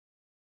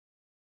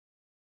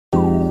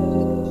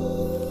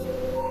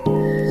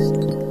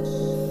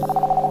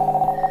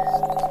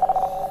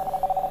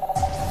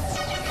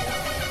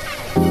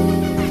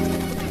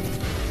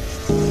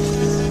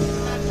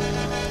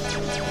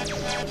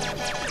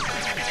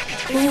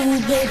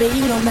Ooh, baby,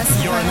 you don't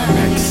mess You're in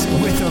the mix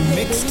with the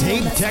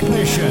Mixtape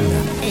technician,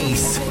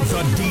 Ace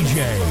the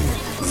DJ.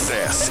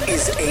 This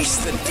is Ace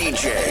the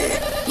DJ.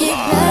 Yeah.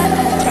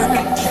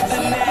 Live. To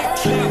the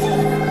next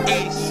level.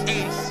 Ace.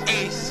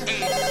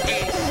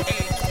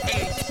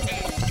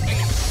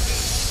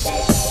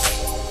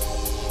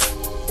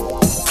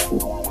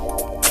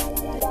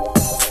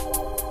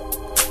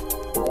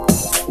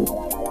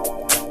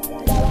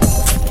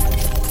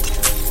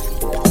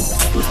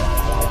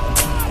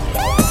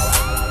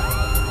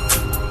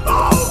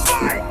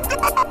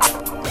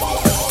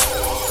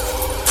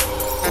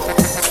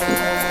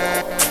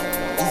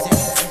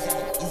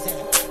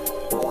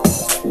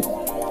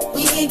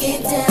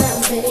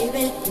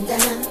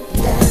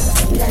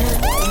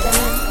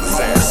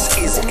 This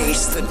is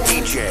Ace the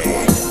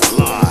DJ.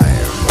 Live.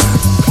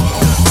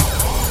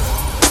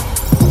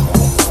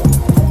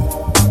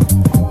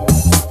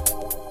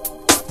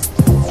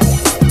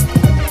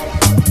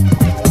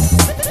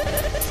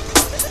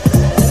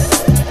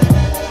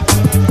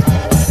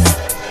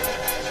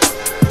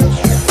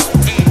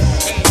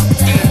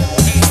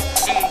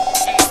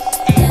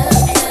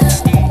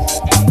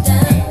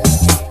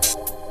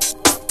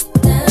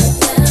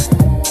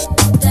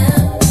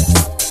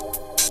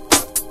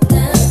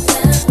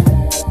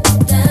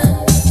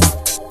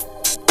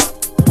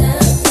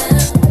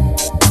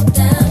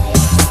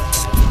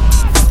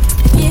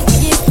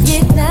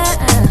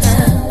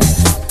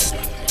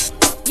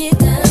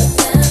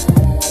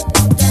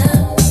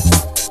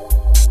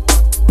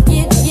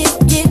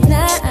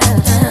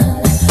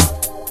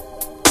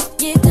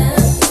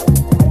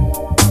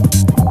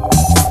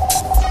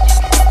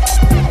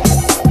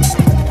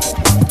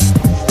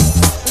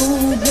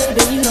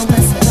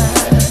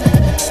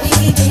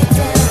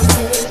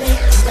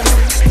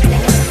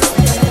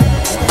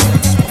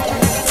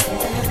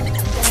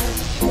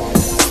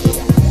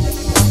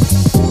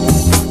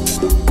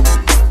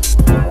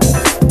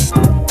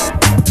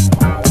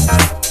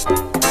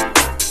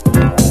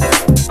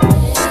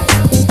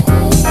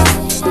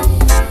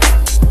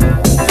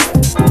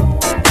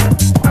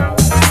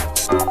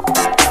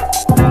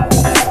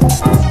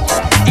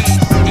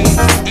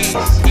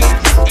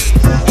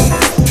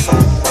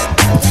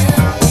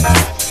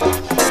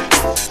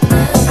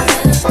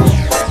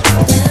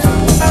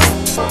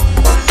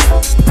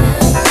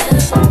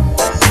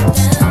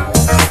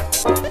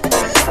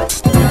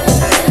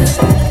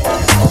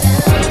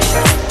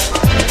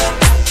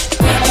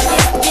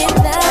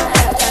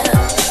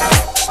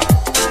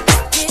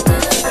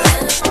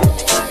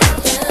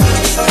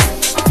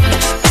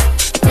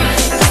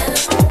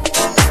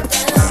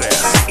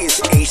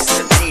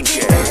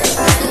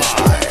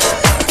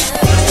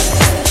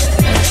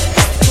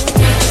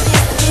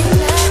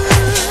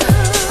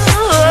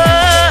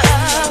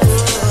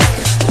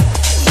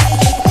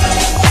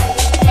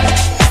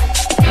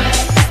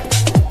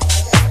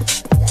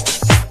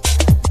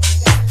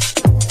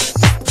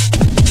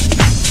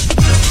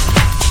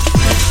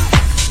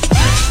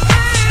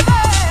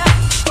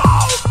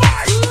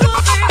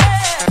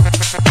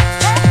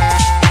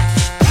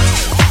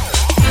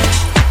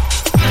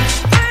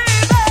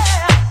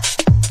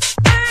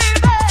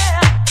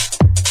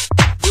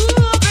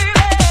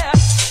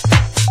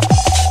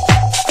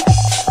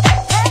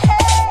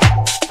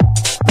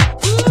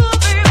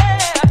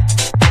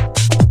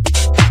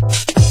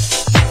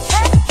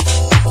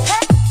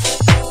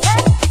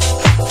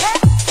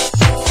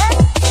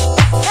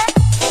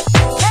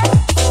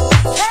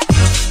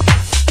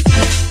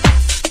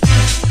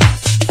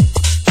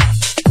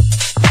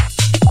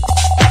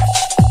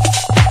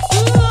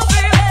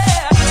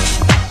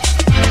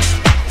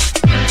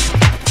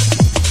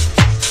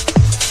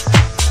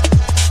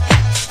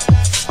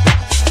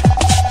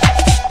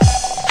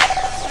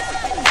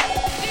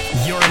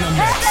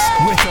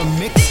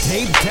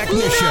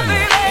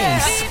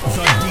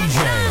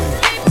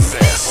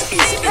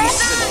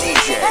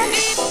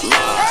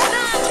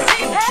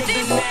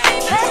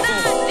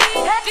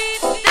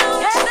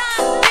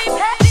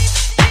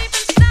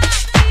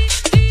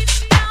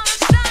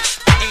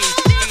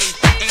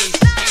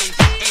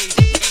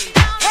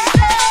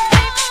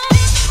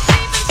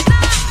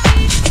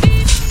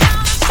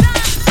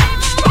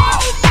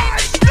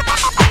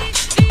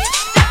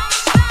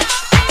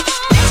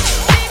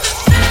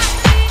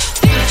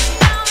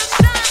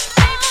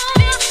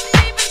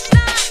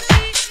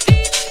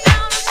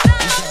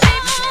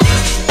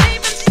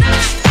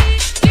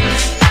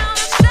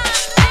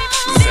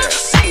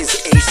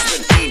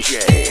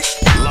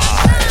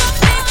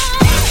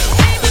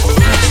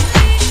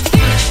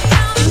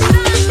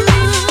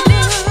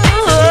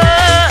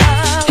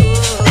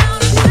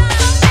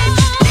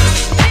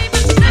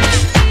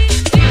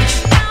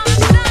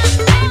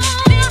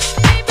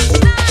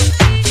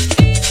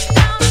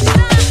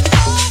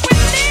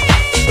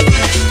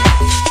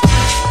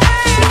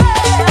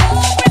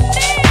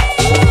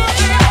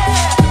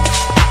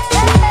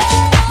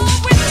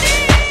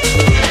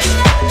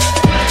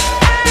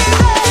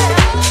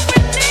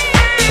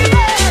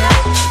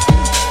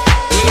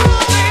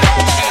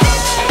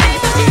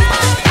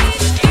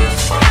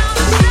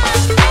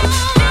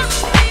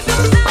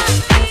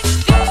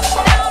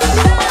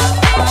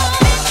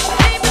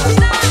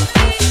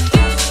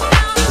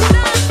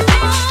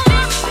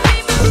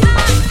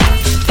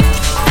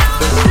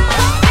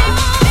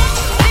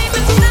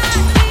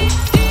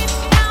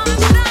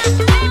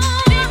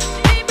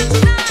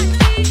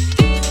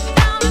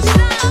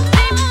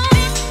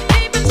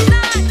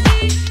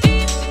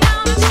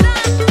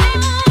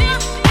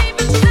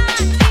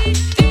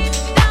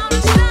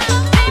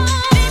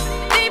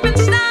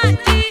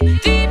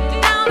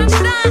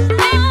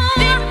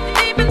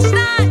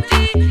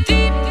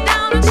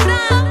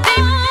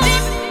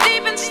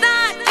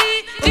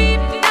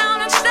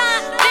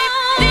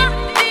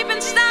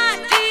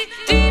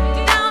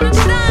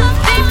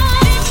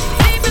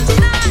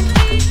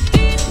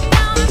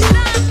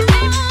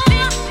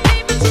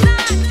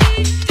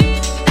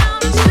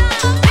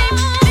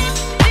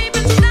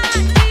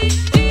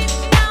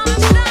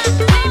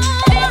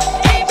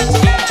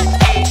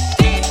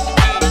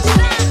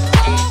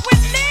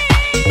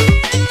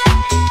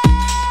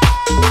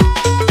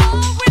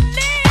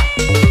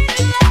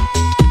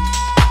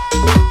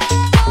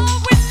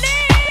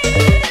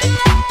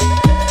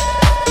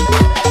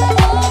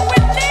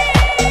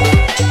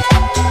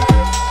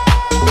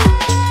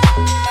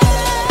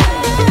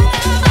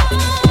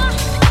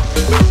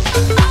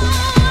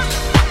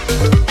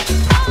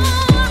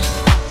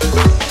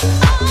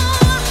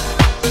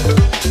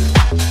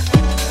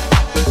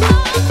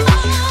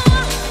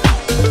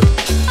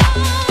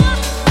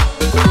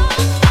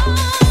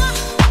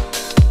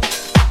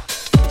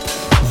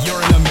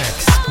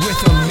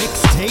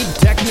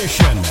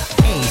 technician,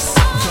 Ace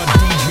the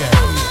DJ.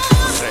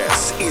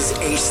 This is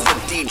Ace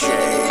the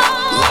DJ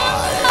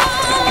live.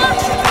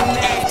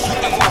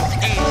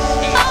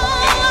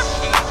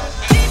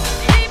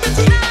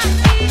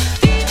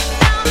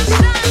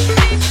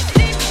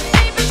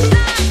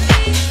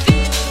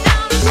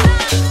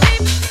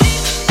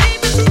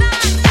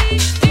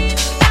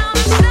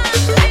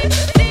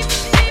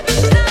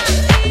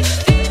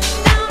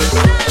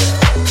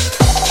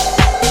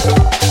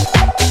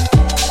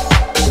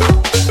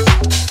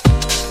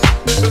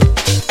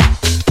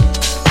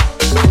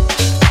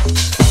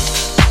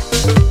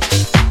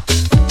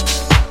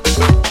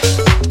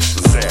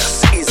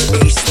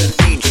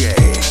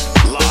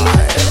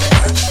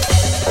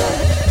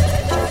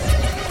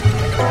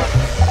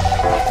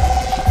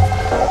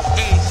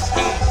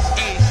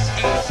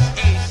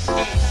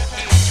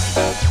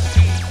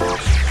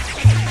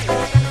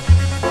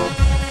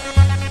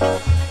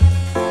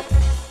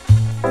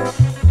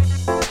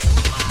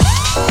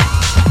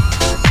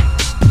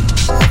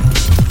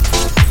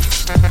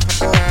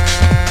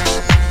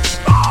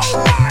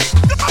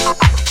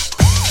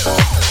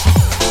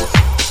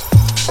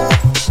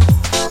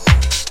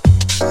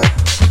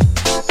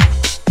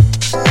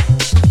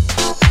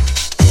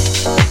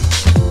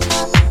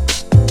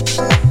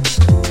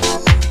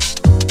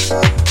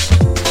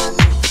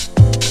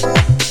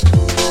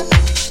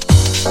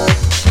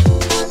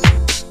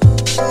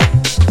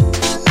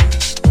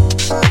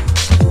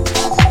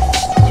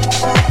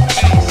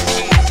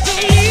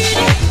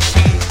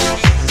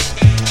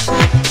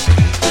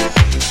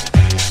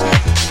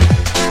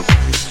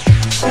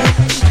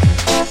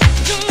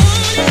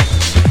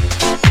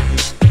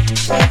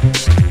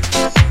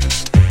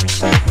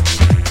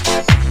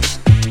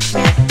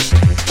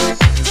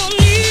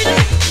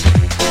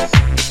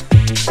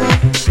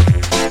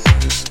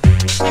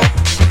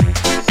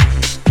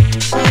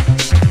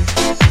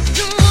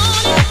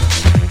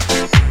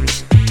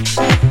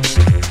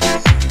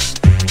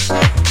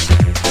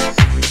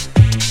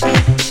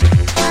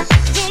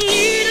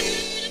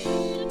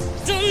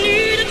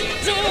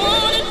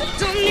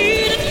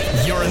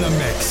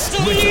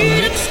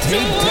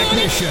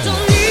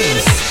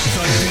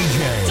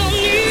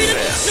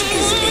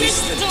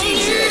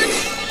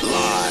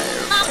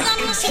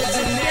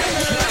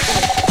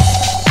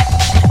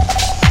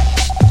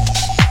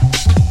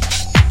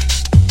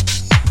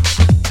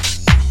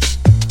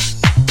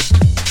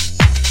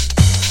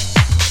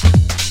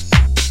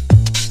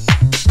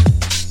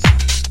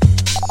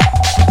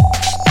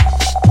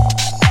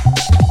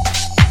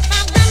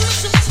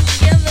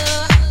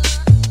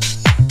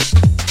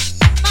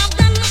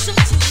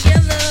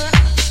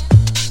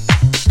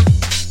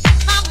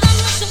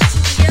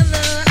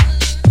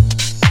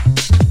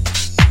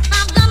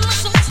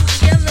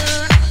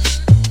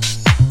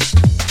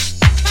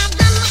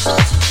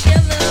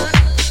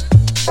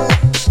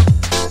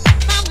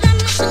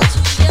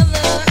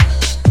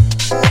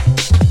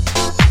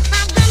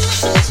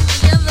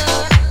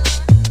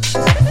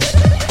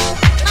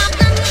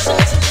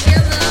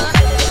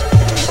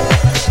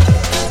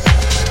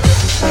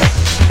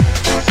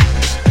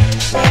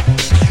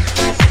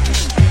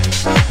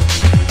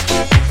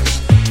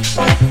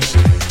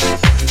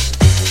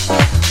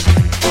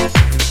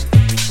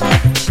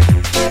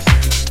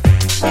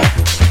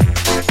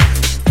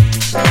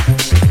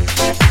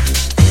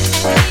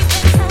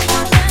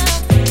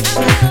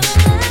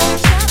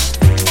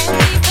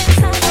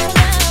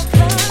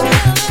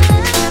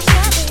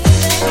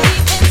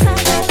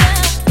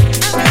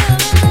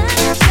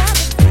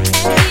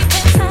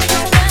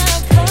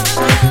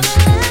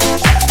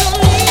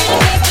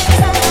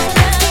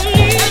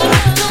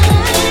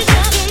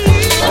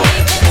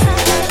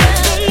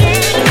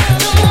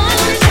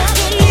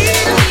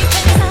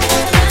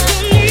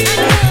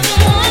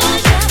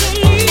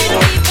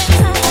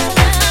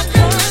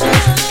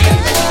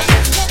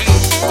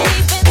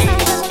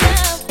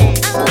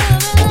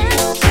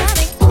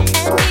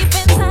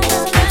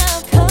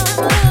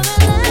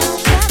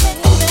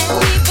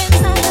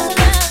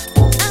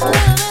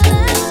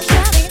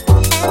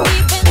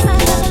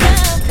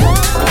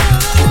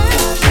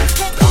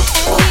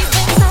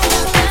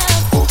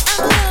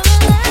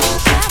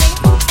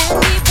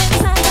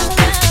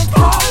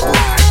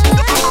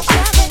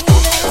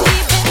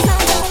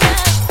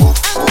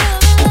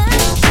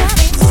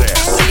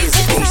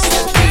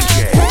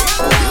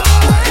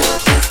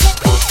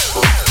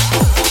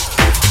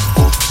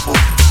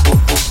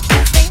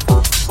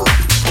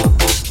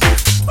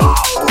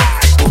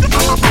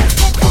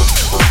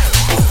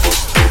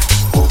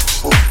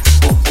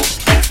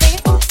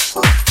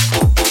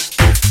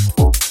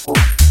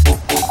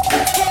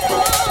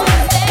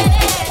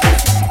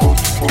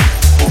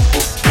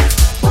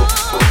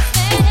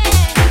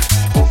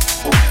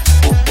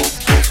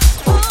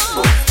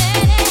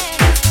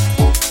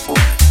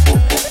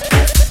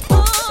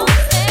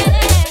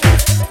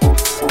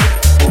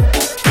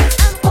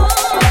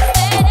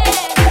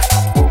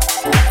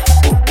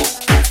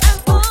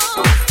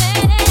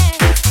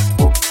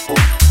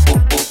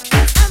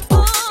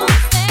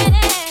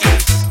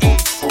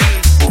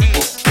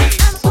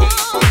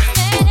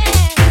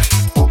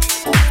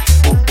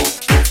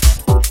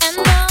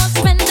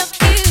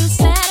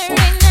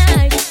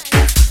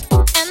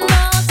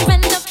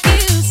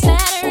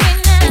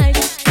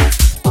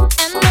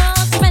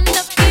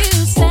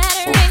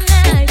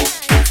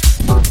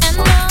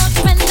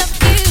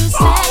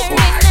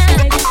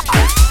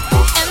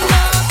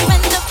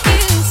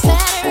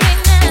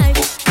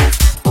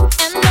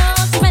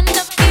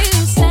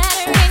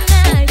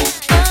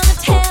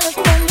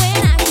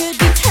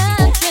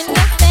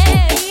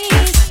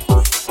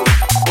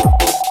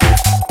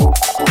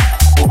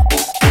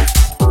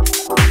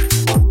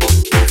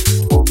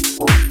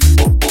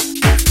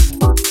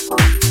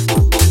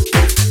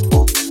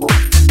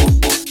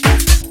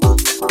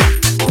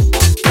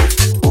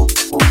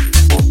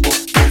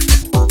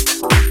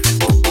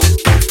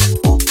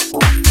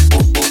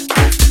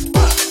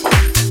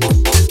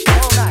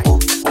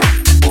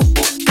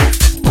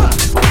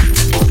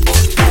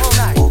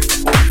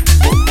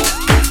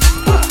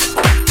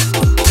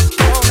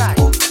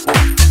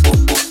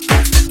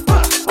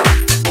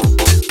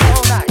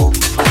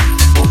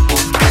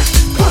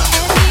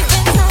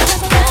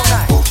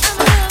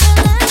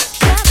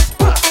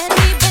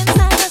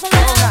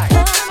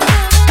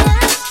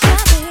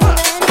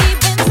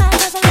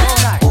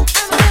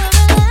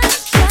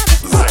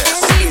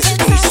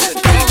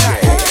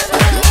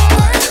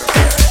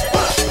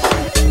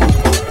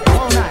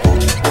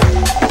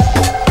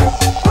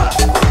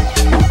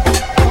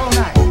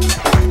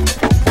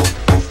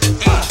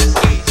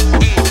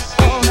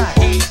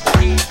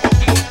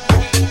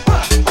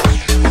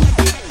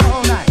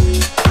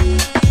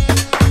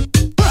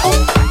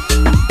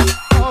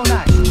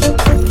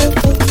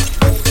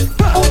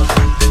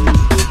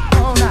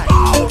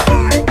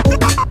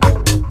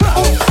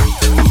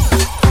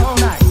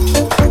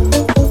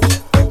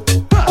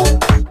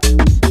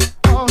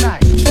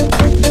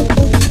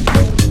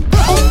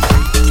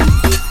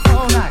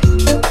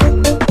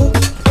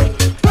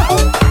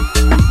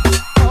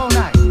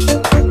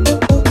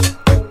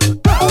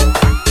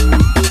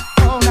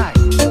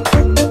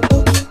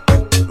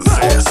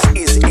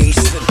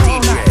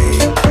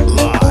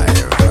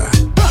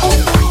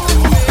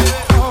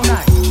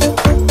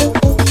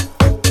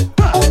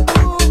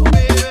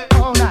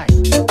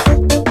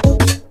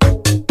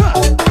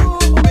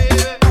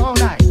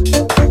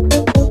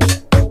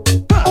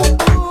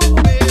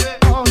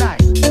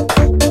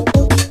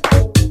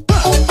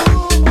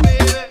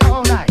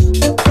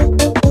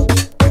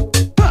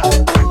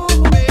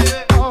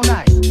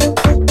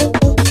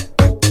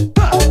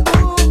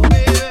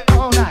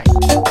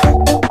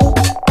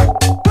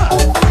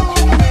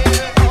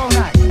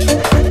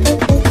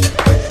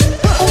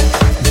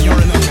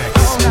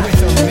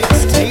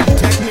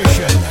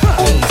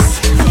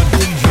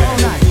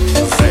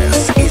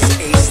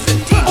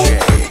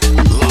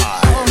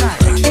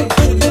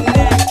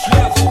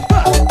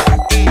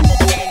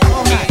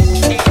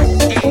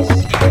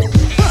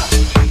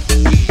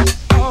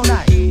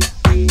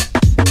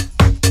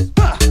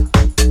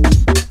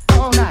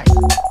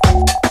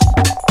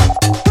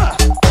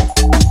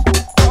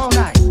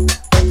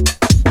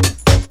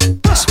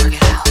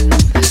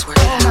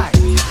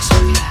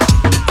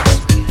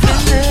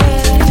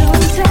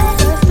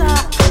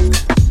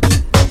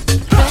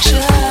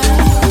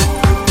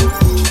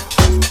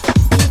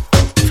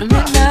 From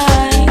midnight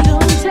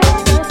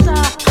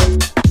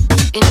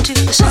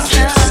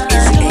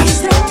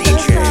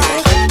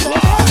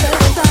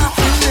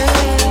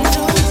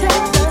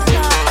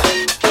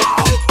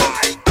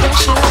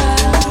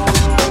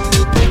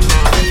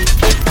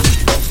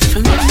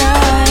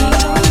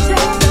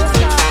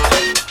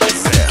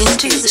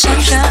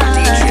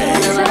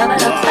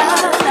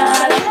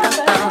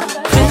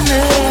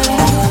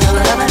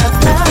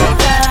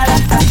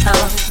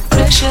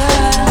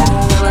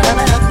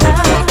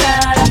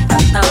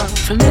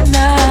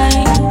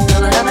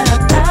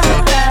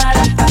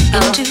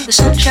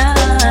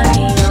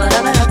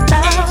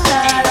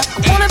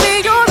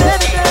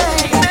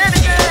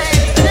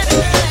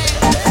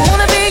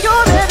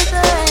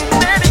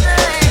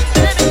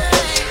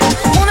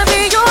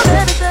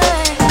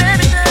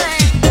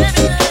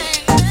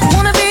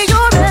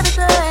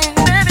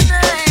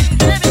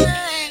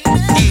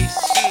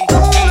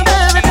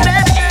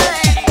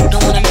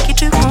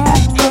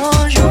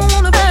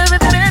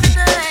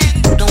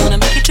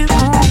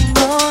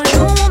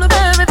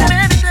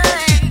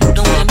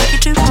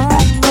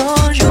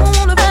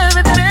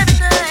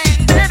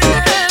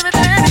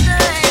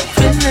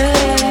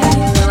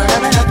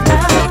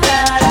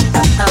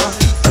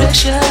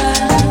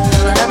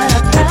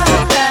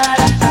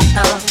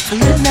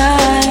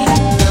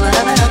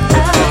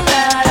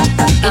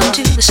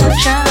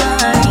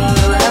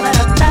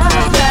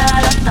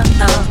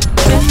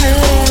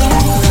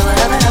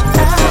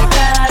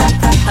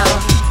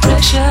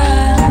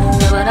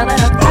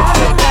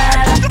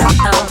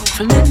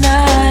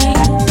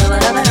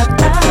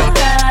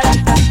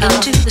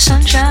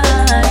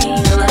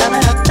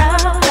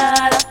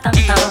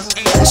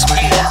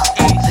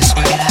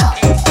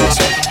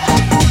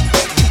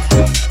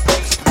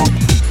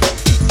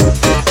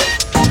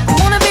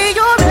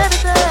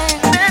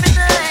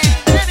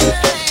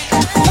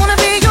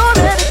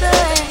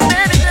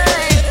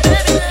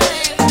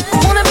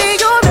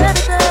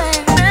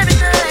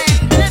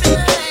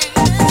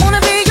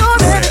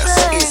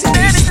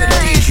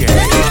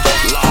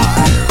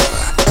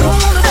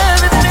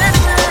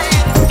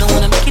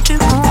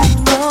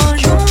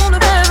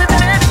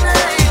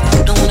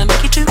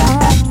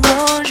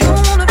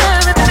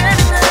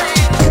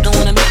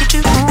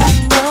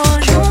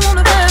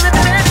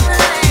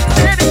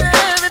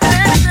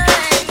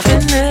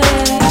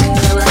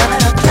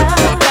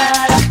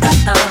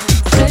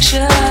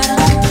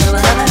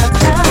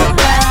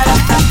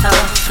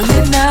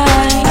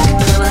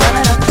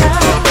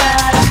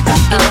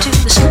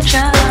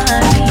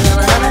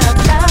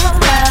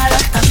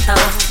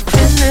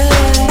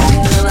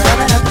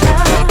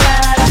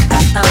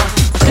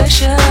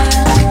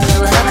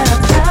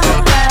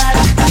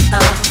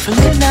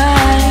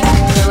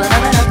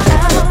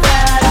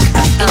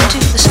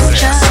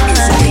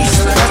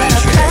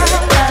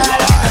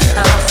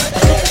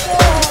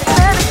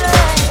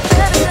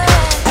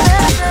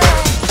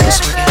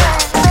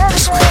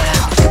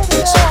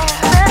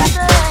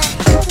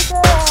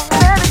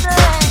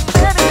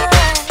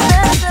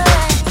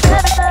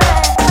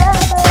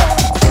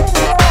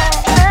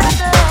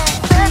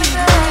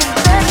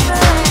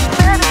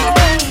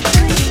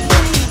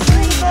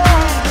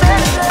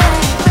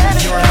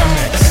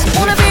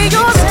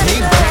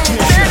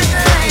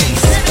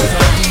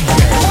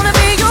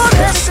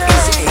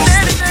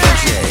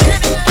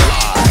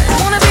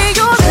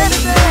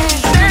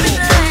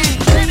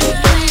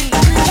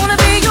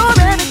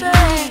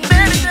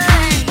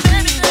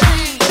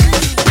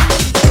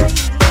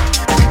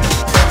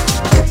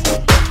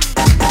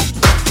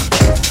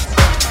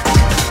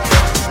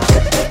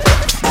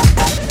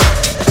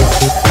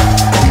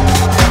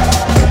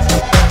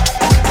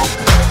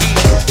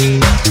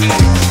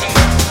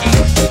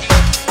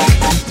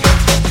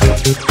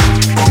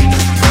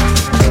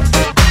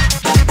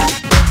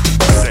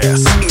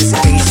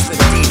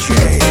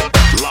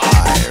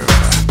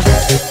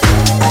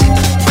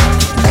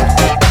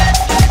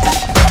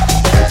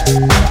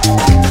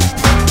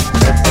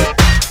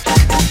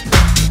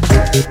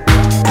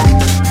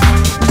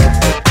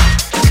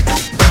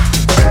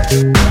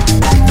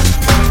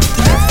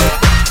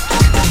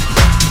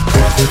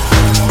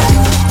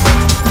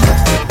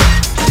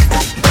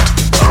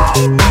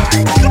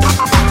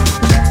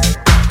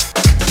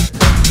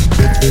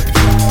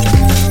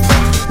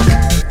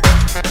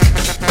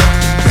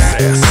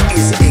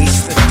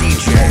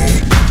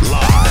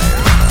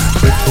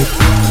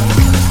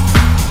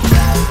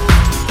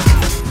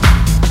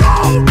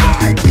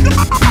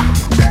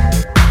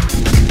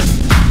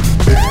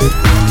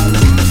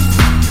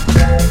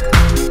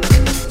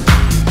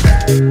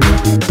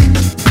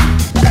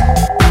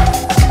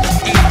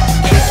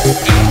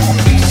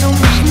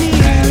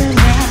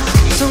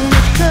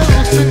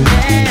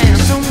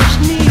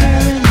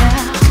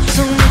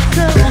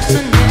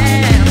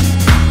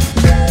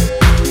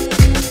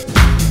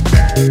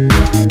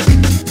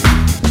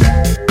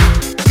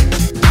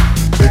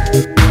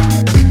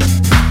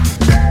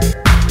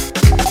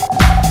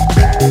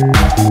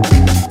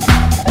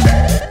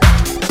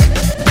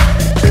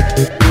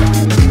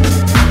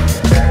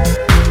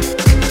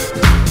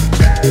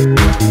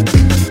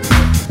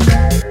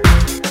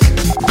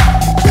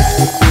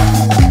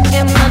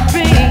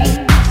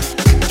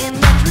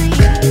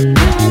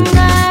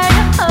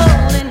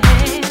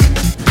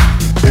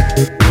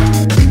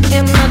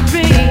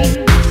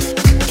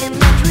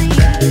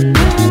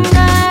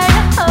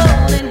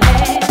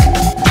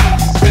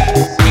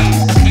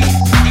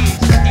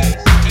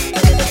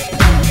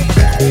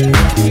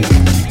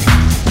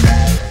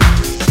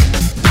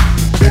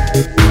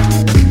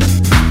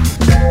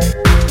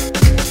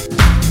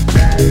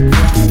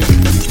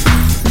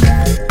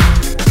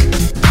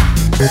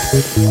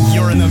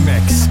You're in the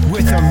mix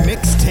with a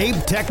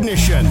mixtape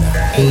technician,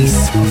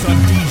 Ace the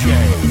DJ.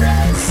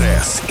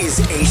 This is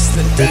Ace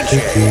the DJ,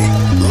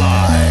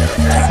 live.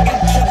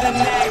 Into the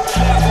next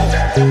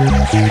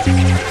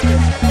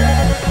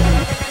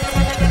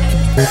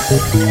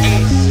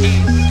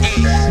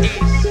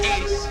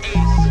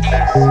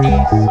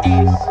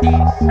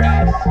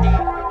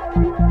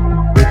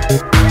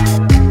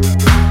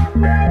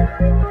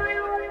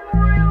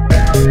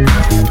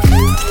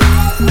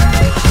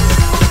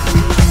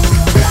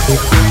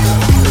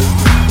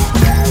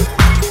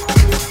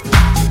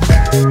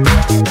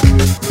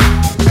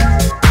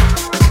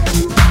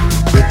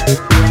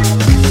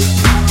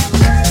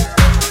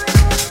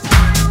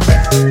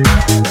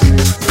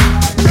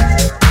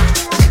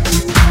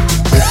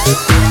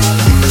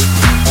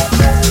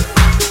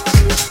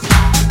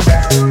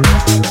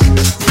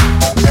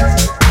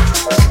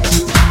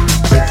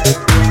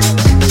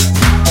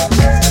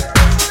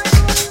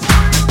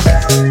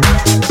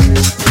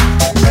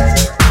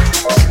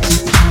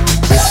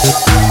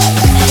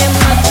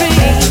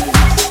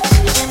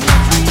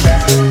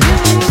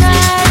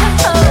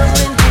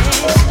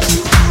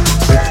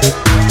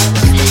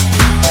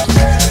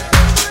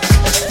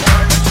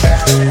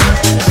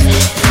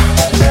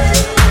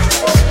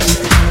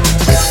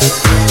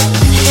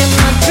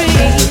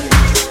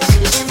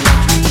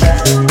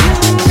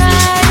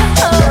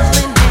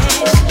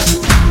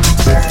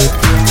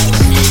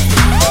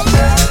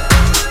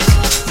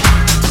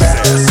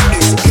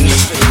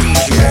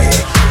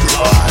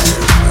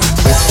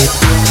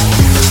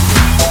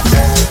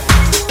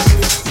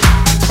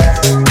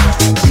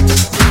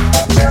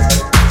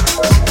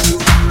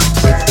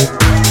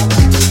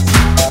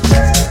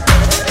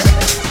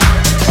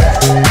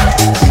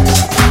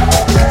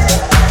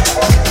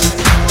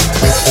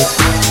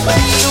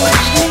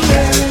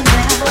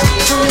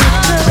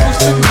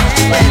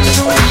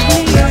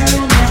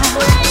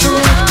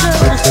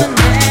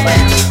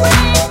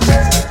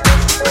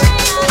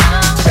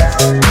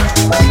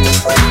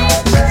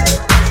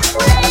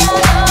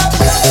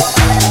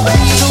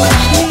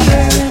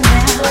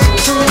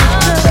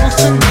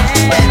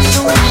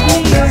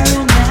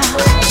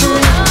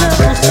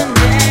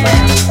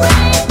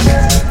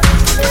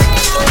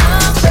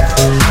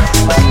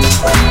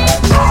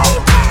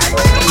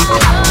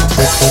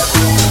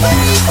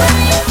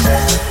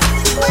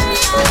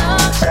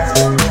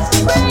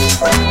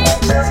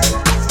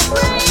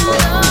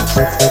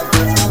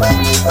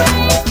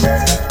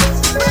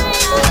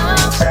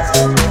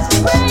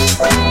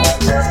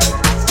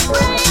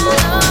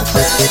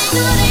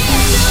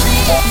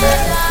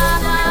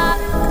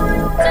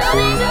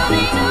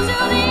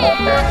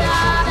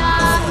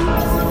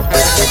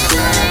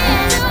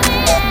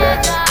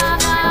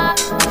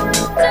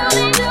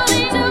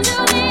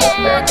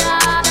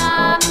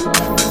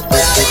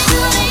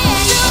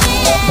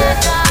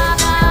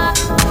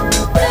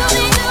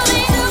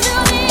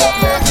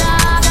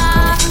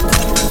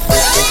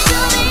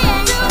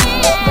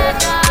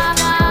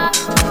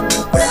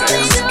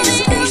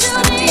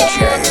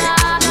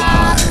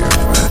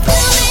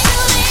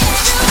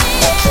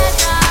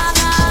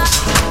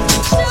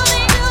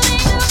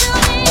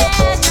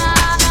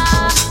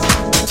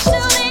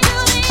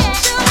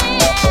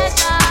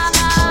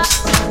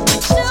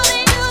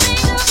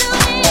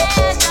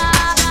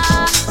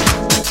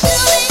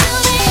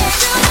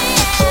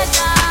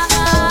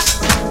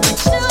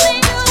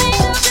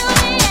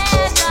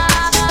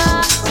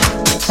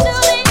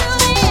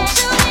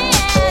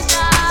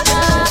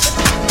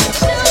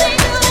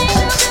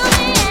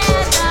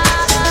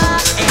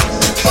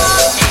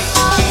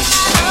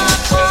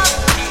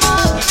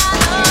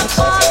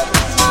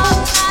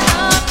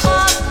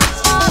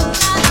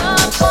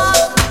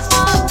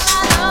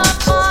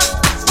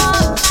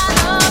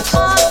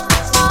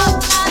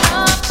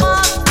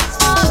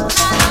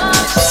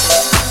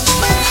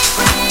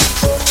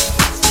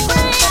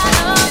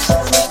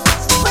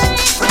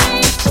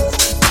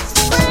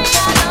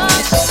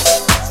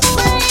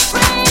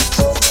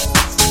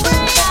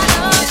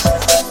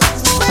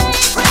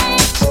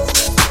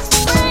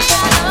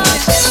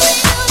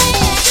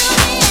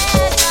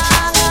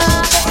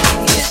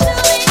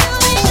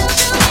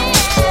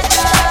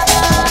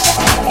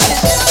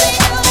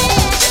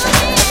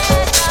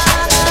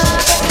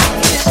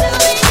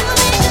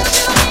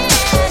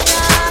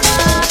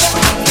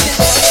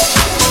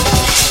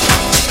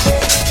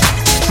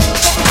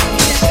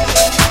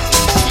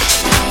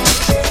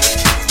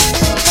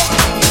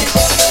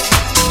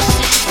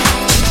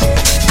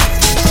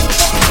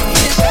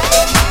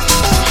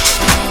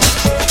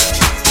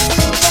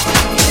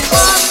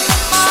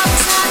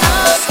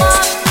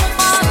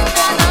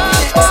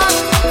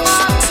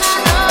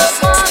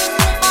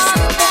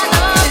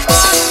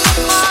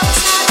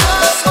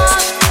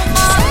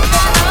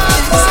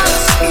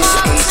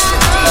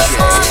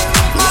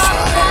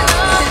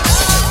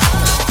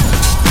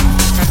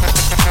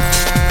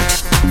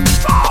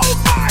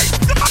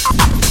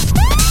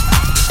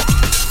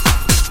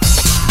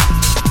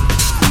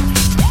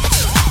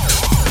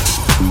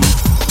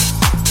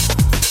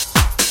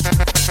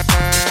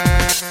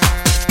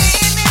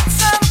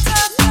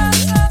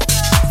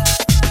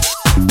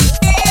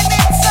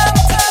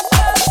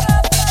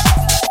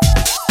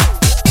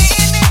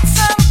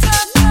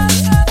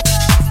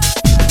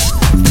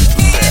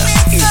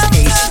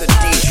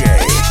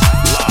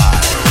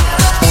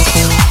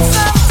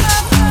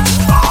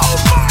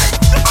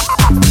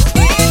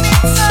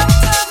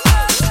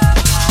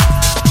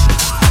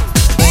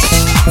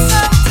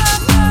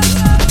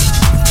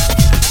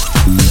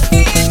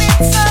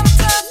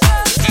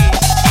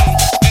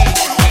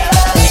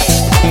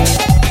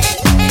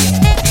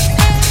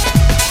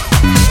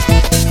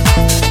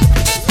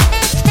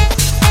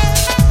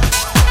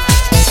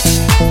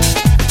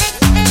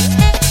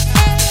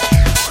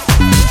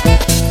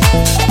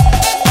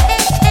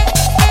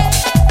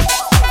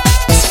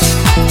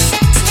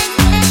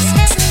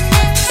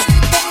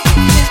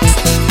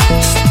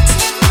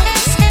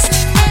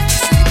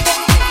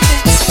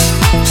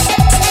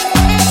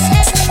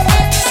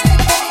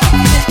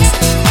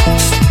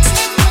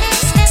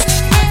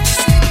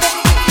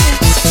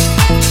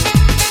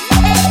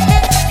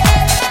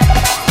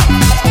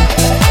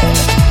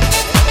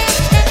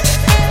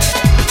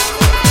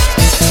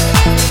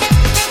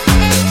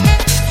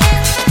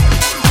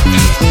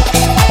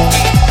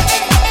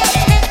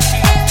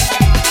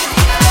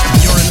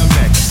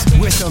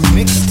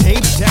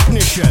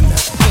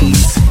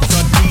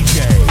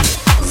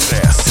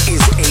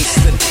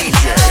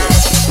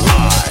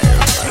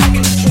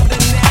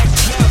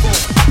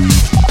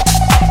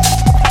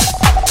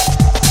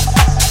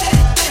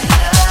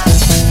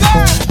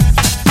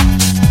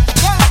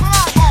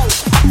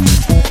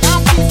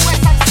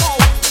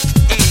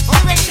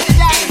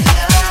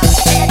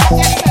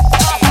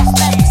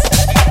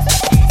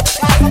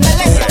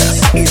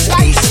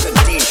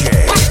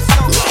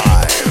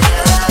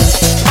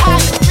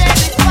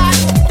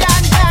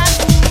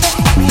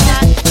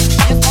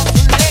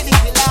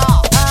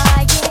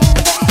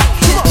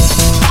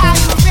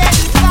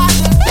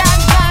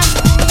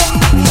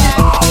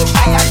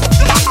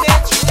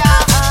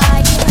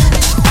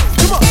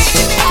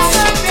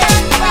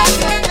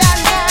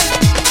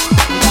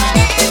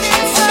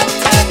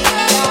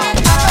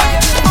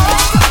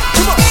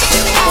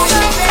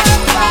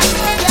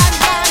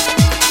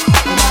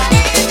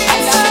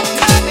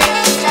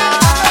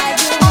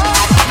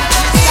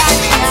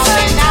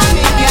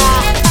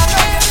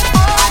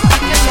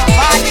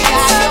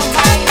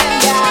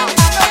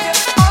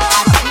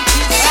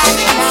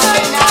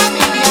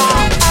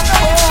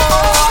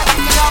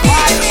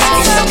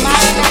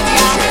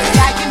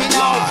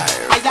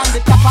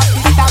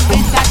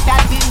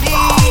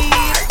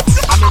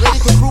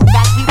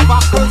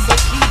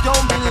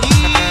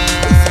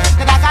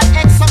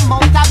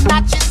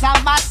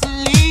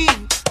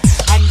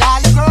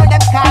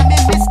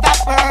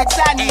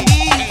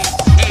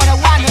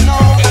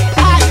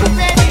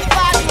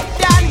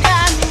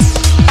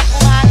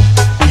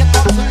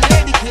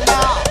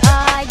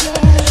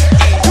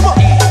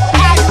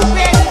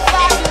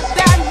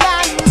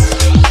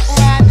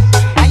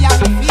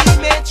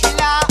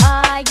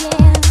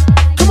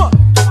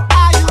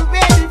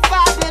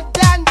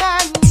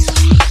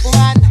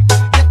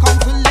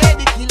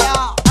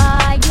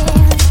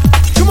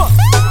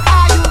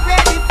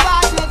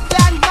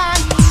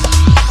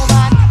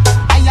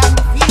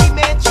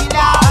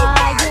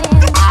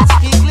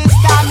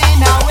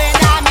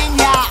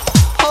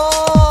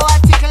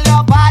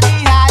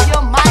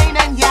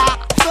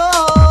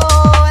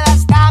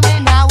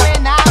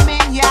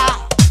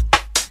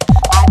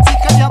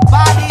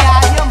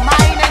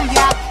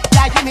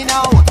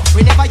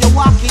You're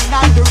walking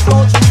on the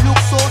road, you look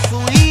so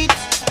sweet.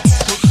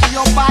 To see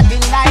your body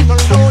line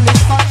alone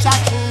is such a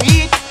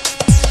treat.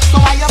 So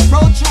I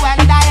approach you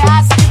and I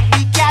ask if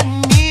we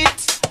can meet.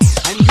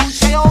 And you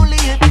say only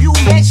if you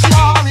make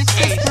sure it's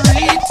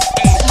discreet.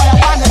 But I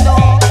wanna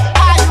know,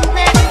 are you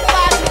ready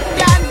for the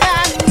gun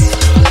man?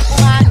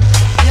 Man,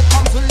 here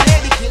comes the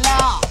lady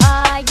killer.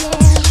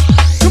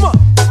 Come on.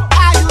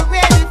 Are you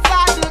ready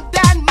for the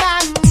gun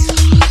man?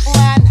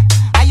 Man,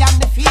 I am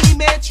the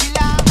female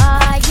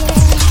killer.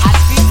 I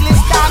strictly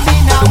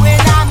stamina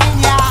when I'm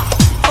in ya.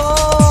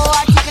 Oh,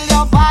 I tickle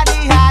your body,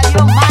 how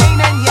your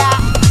mind and ya.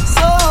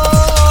 So,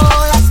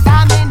 I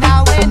stamina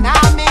when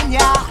I'm in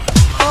ya.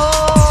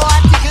 Oh, I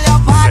tickle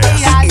your body,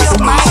 how your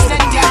mind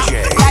and ya.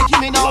 Like you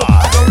me know,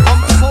 I don't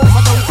come to move,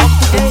 I don't come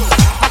today.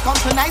 I come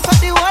tonight for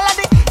the whole of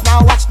it.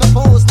 Now watch the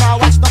pose, now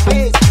watch the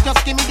face.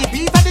 Just give me the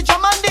beat and the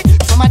drum and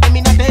the. Some of them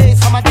in a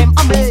bass, some of them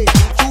amazed.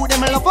 Two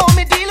them love how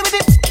me deal with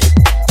it.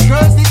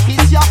 Girls, this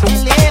is your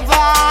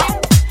flavor,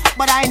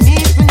 but I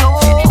need to know.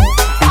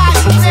 Are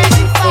you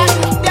ready for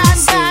the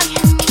dance?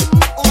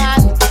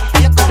 Man,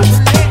 here comes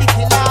the lady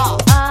killer.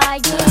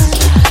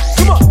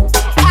 Come on.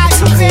 Are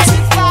you ready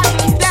for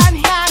the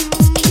dance?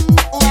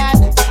 Man,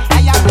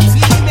 I am the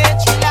female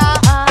killer.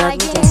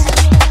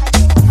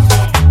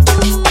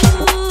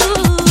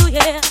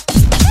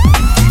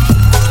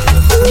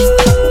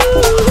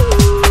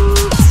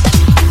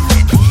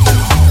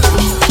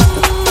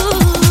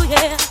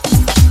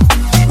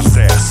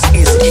 This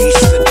is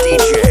Ace the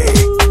DJ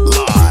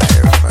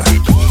live.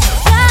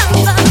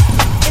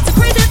 It's a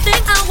crazy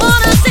thing I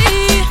wanna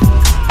see.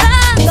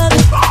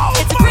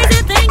 It's a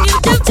crazy thing you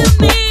do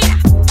to me.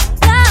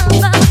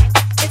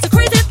 It's a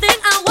crazy thing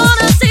I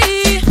wanna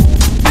see.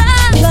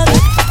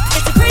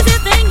 It's a crazy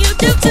thing you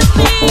do to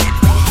me.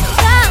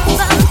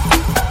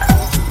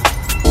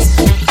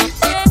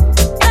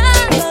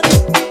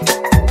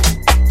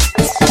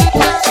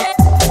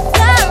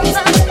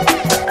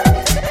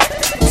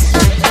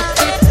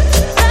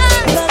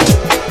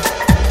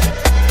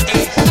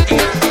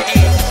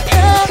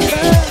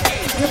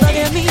 You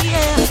bugging me,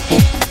 yeah.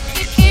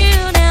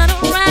 In and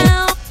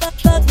around,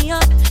 bug me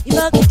up, you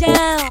bug me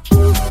down.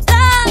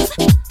 Love,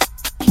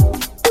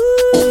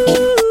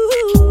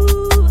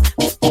 ooh,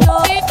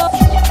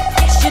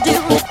 yes you do.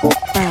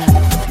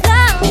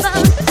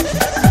 Love,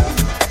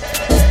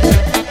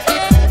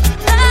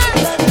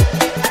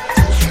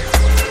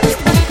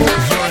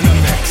 You're in a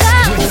mix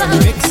with the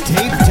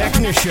Mixtape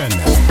Technician,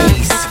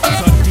 Ace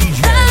the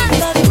DJ.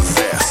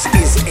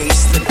 This is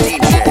Ace the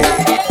DJ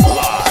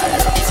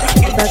live.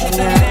 bug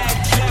me up,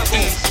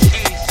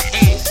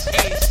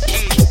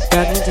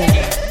 bug me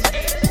down.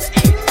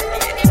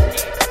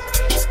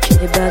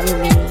 You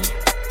bugging me,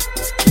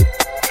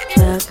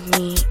 bug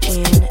me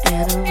in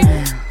and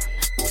around.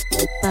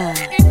 Bug.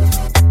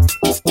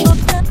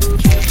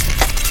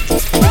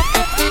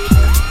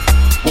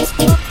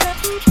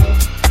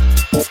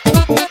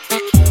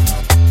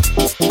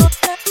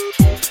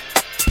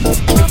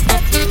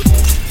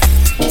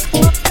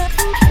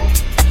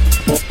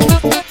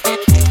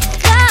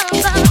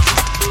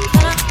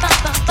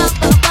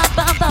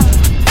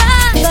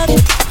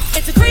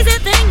 It's a crazy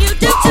thing you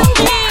do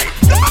to me.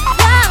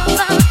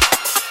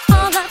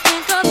 All I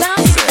think about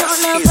is your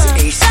This love.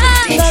 is Ace the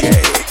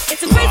DJ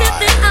It's a crazy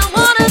thing I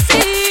wanna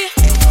see.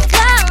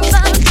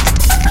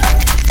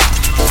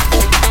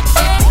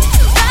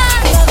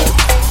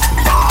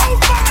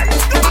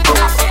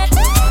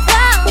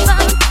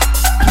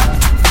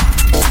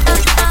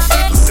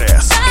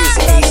 This is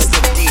Ace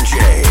the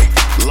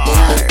DJ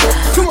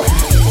live. Come on.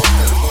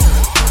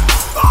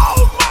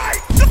 Oh my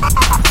God!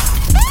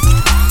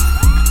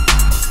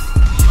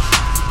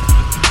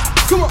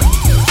 Come on.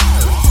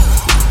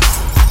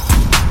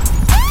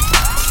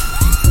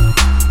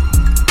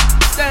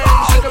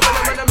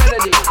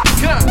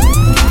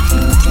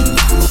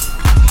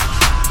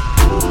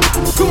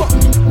 Come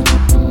on.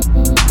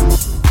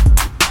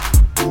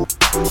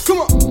 Come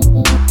on.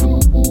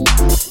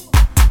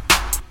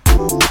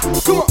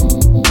 Come on.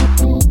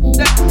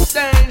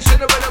 Dance to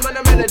the rhythm and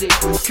the melody.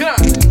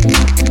 Come.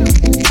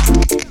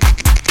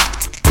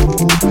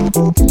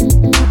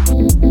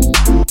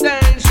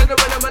 Dance to the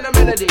rhythm and the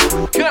melody.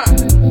 Come.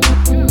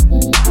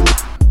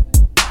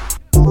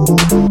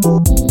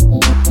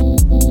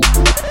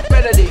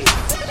 Melody,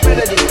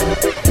 melody.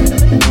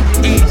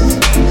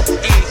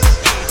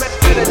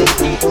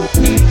 Melody.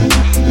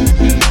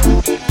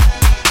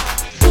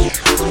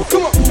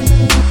 Come on.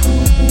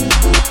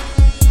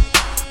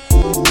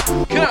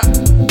 Come.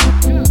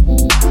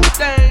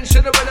 Dance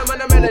to the rhythm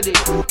and the melody.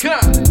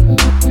 Come.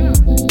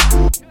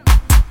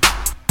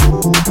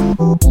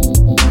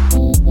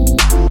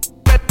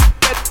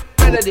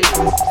 Melody.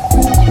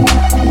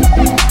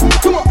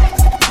 Come on.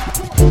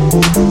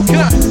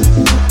 Come.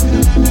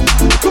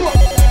 Come on.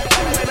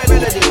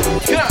 Melody.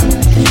 Come.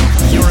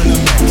 You're in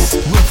the mix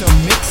with the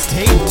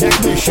Mixtape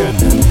Technician,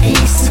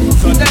 Ace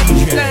the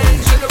DJ.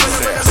 Dance to the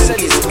rhythm and the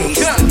melody. This is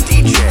Ace Come. the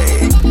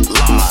DJ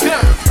live.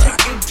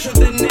 Come. To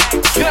the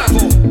next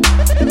level.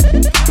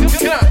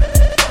 Come.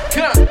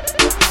 Come.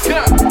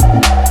 Come.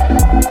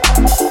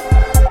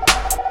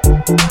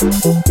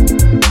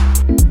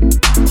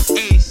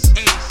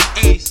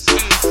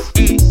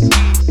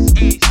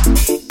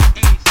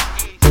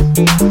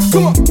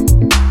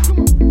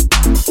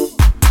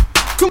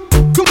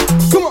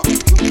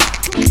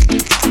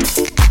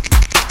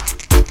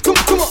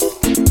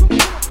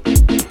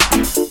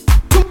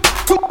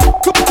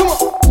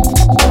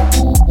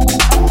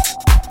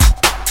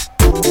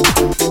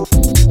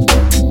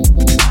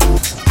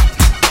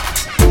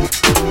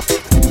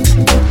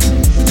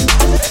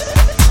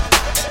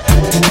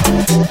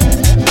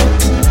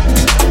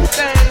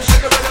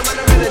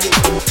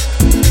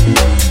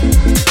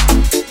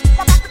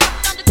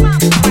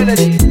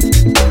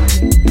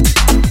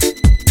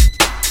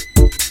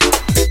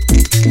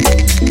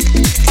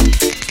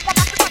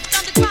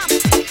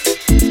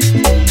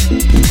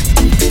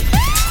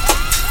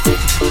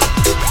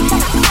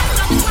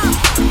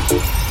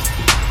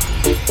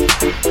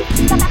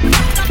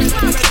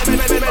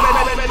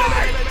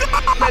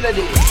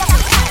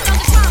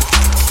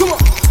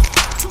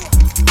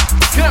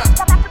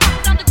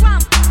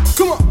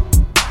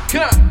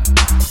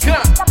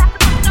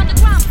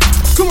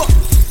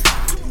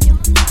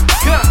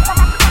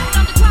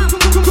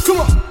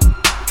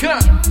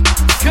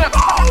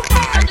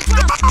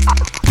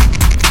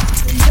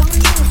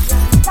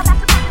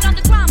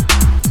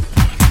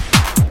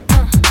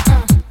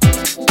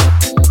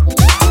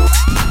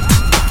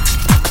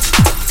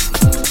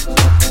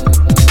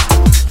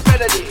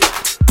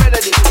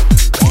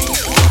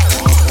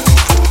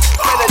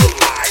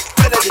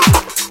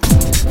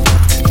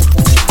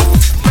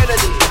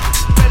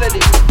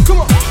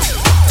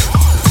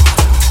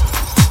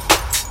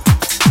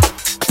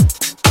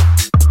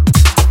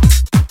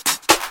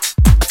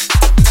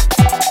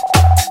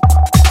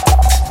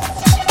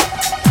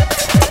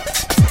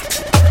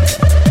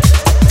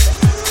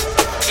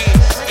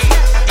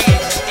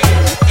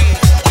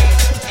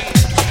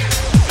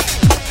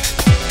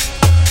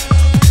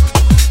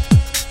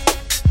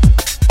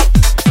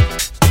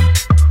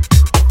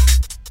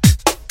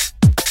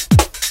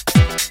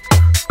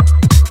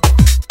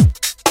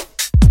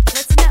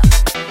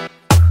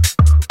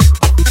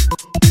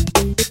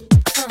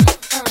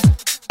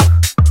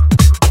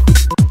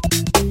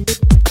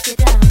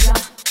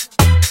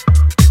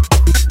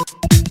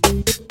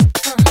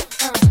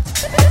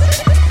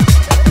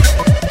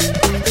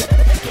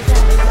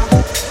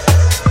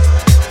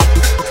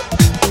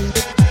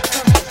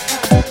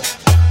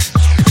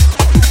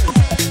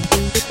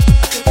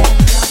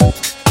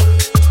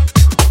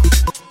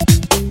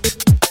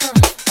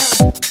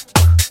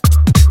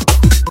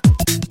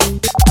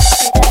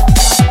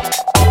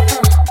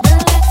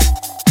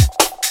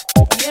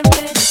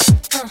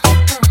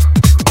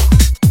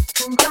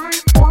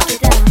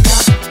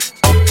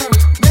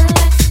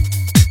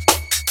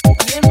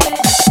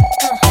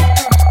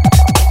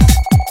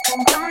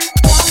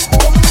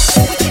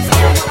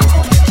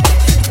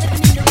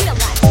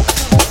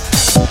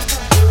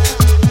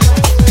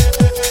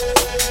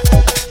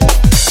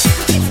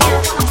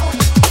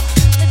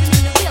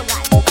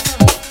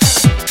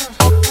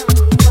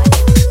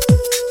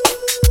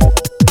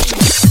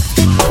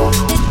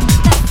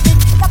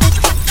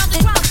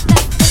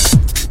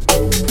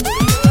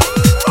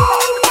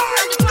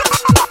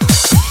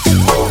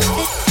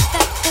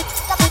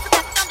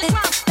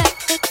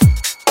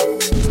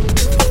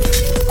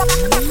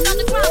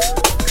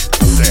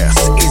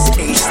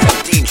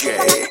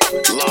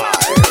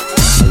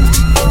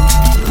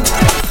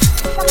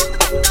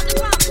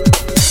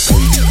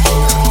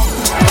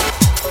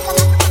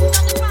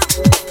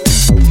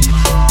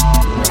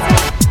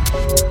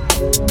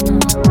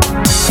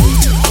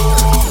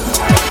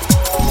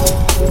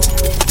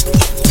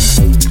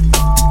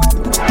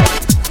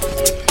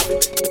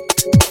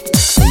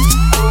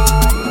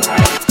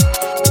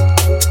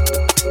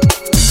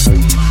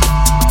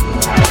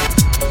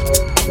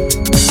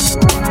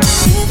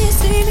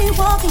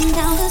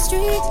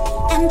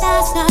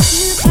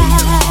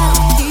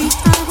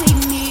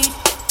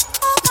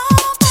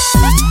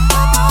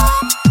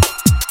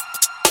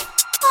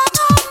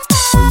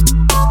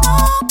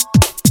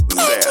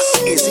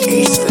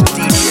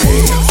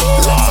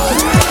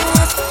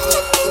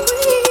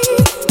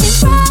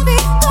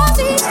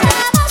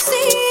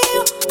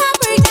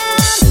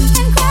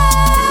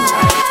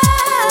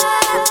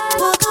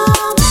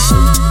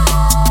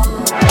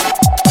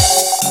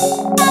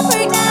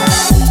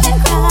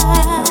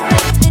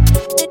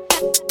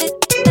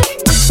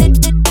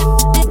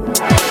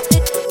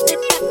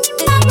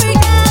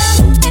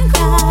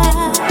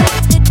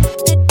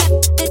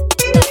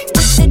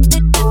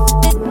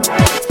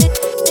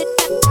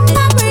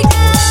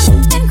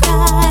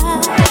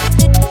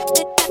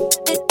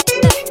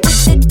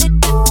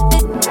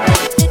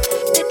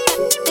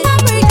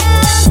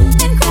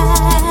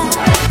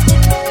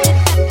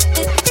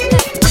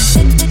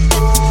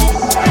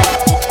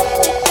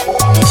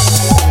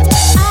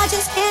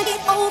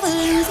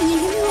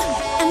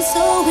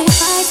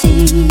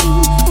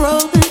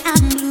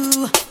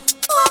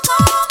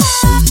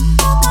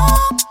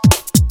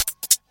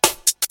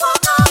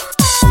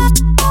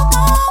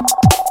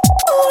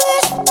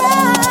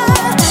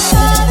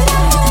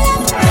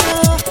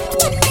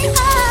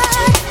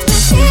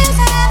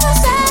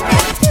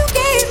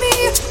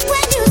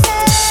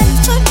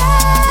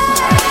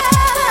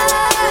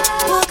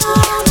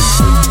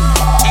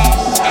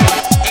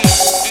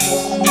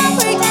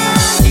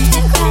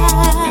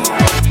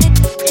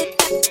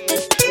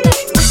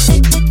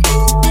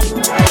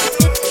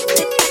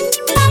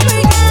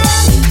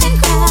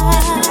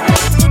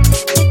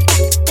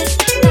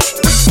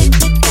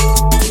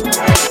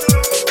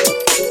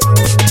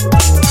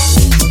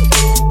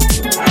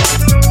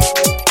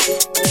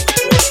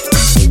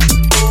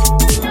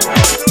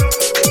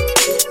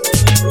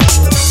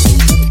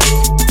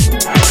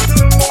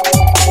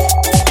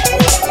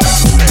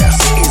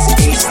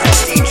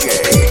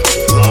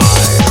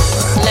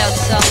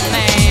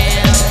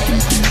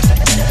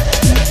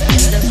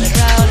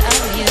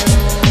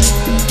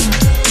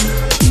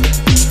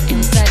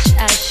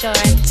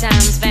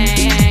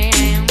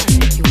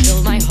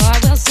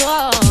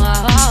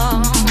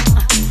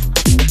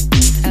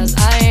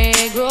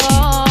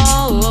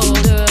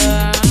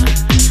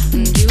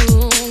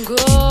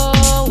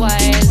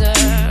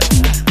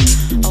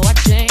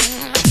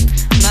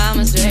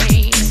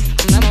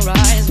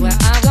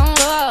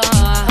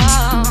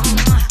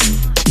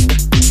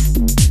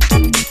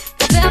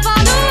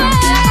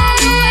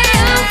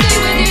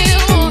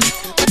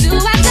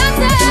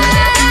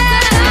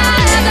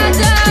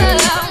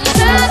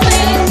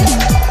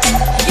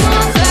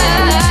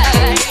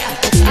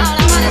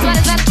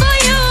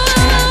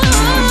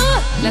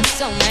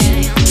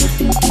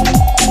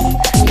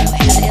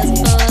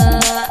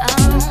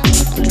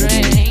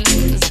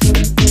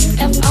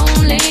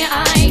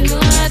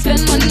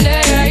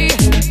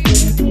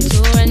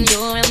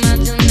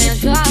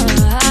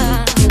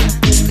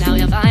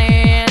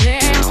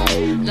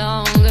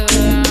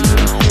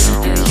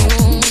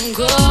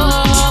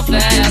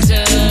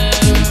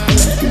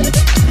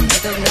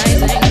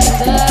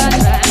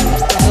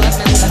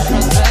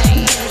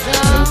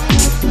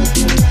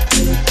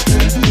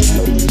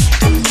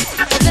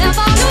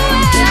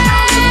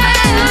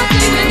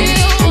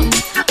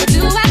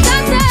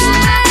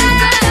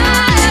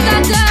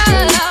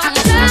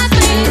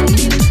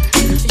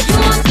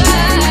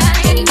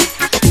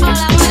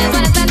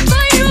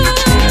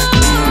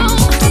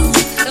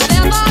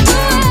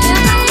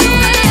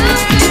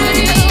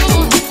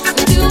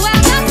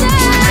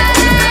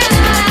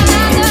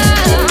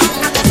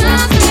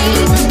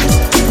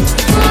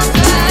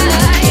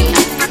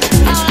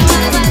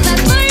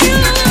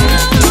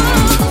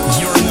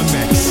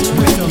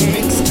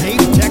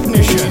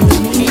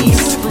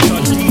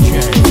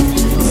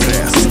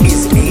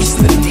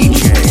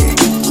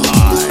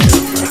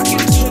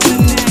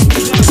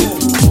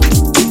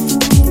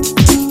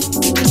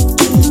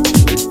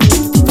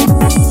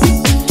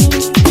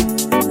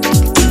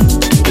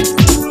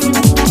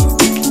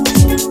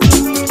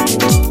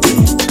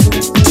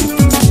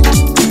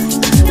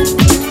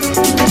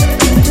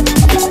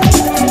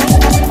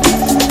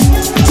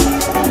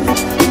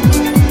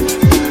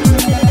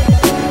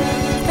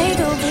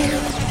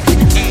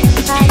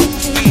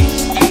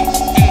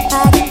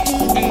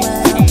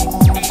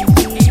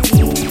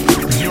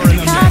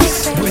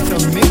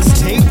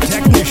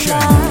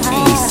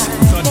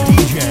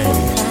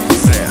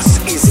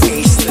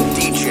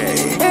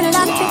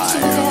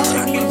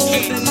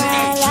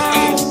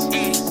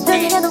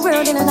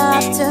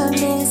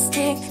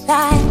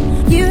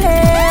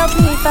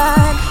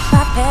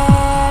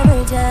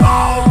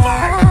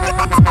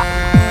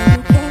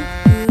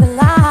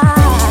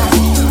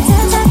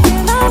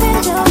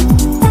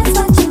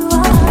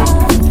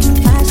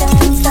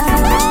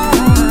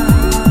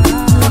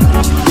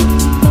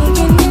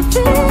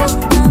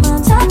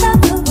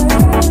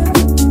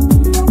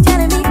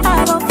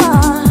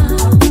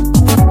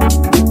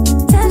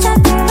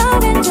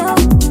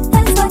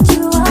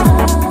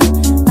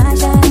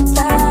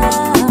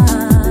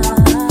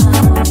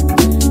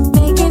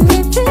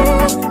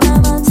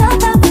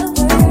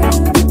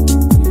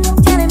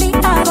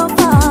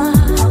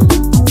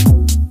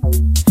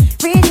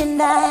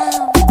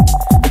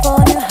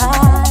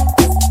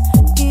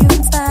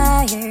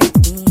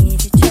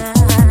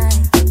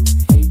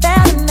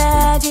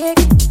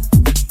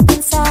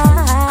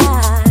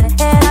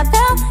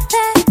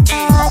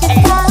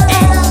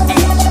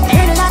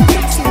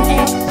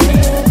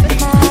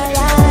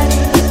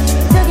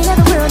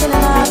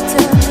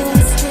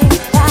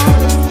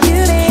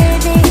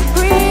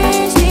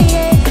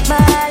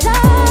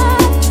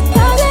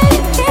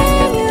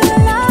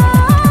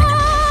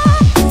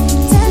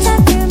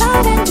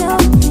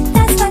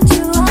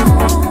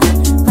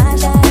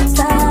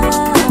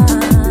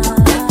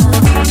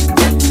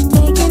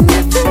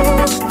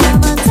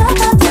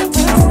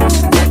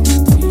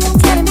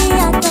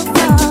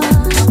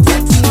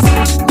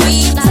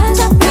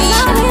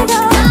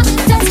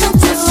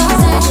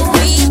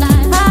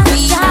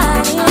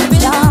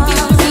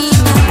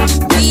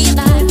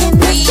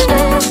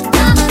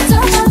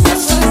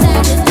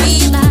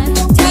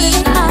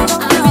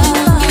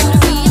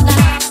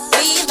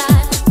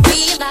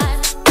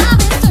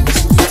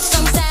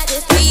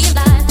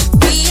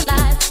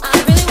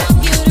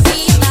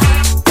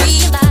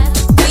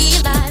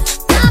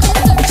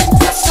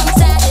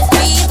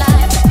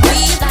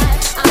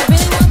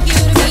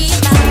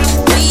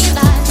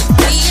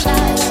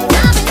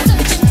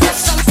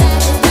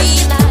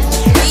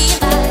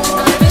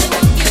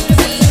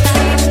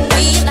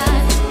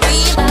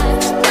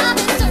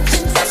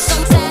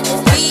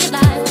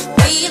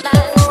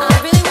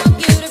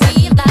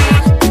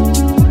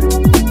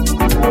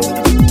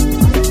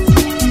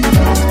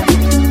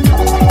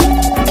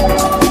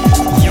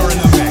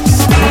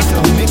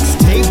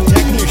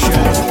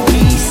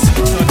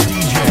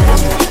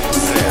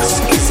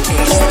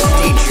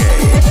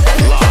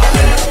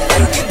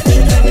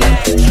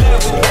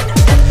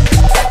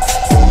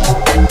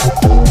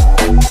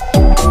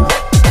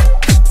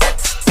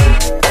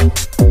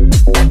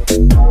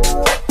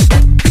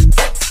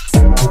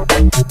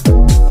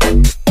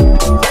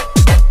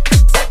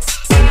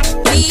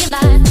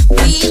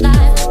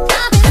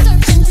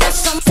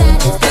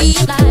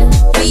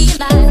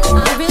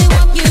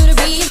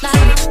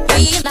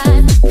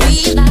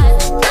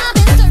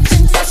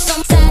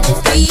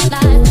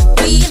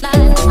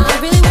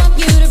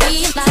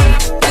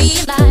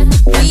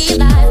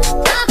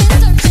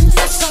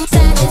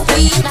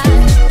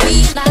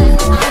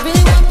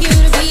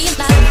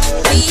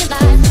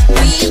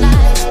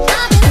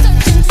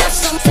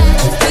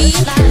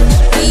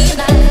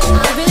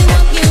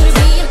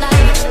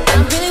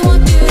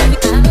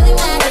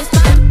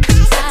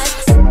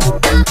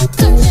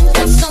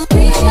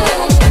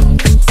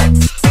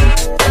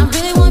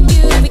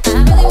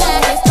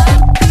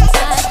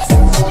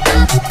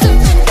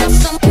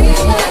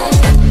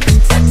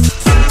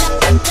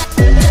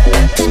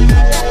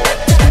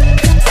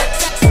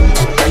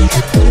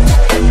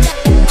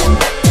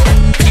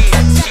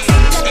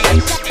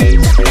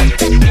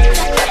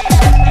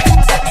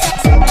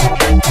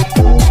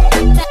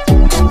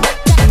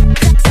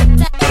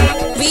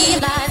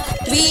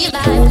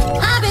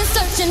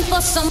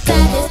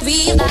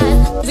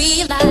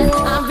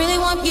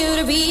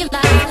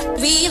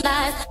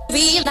 realize,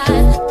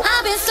 realize.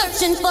 I've been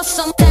searching for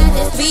some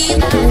sadness.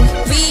 Realize,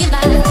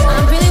 realize.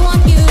 I really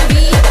want you to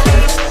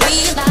realize,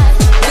 realize,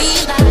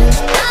 realize.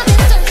 I've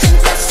been searching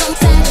for some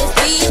sadness.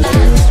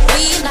 Realize,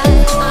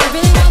 realize. I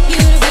really want you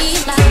to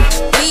realize,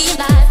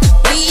 realize,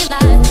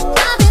 realize.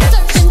 I've been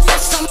searching for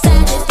some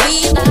sadness.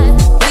 Realize,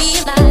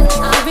 realize.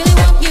 I really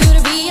want you to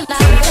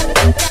realize.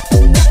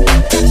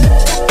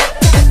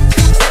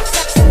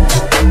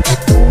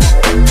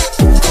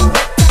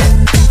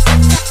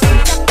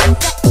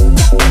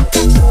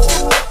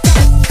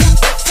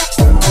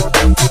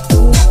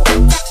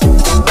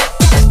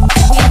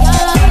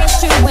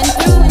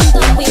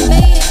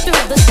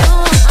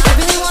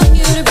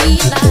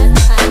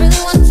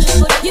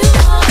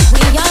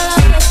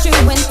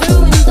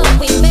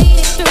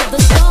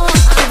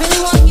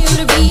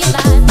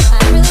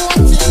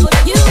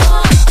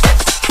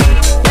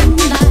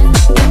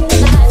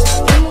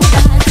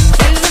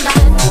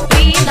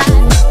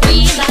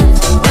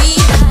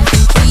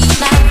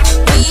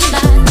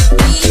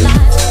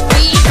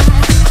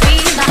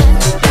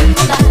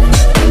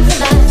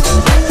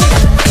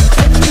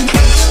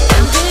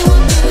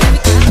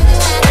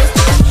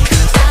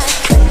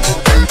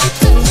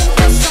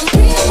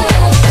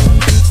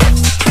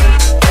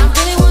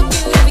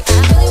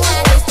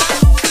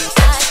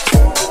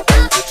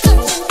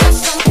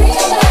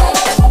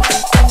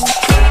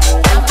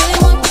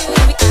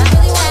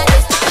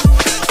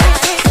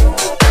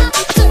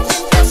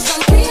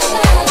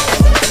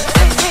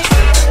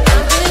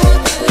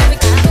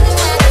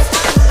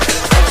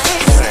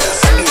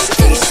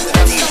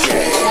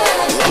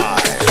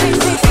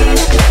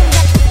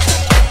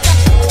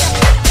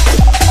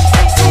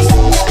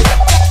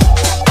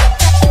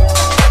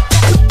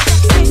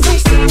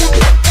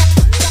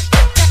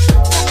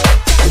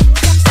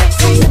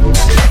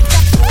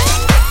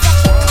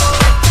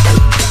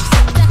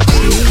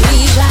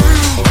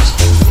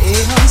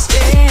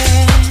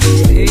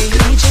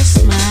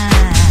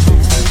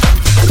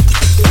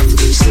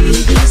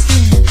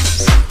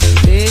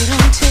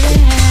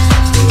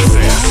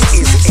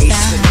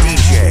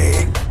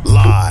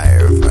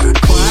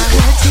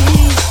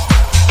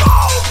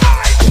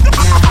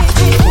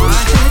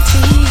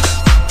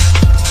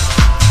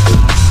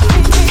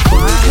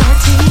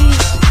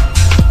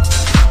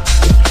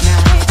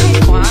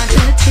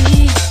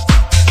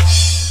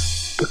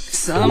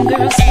 Some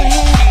girls swear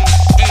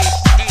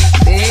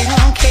they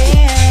don't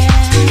care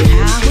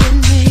how it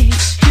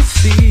makes you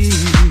feel.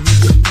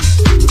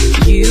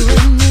 You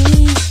and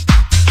me,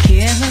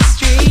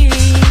 chemistry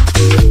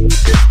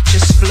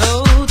just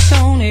floats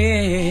on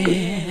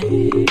it.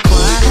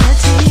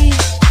 Quality,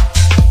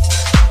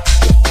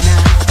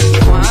 not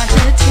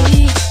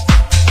quantity.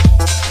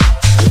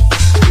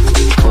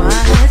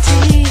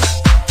 Quality,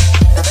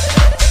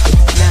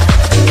 not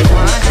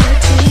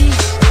quantity.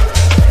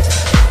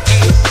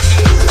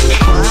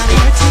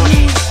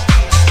 Quality.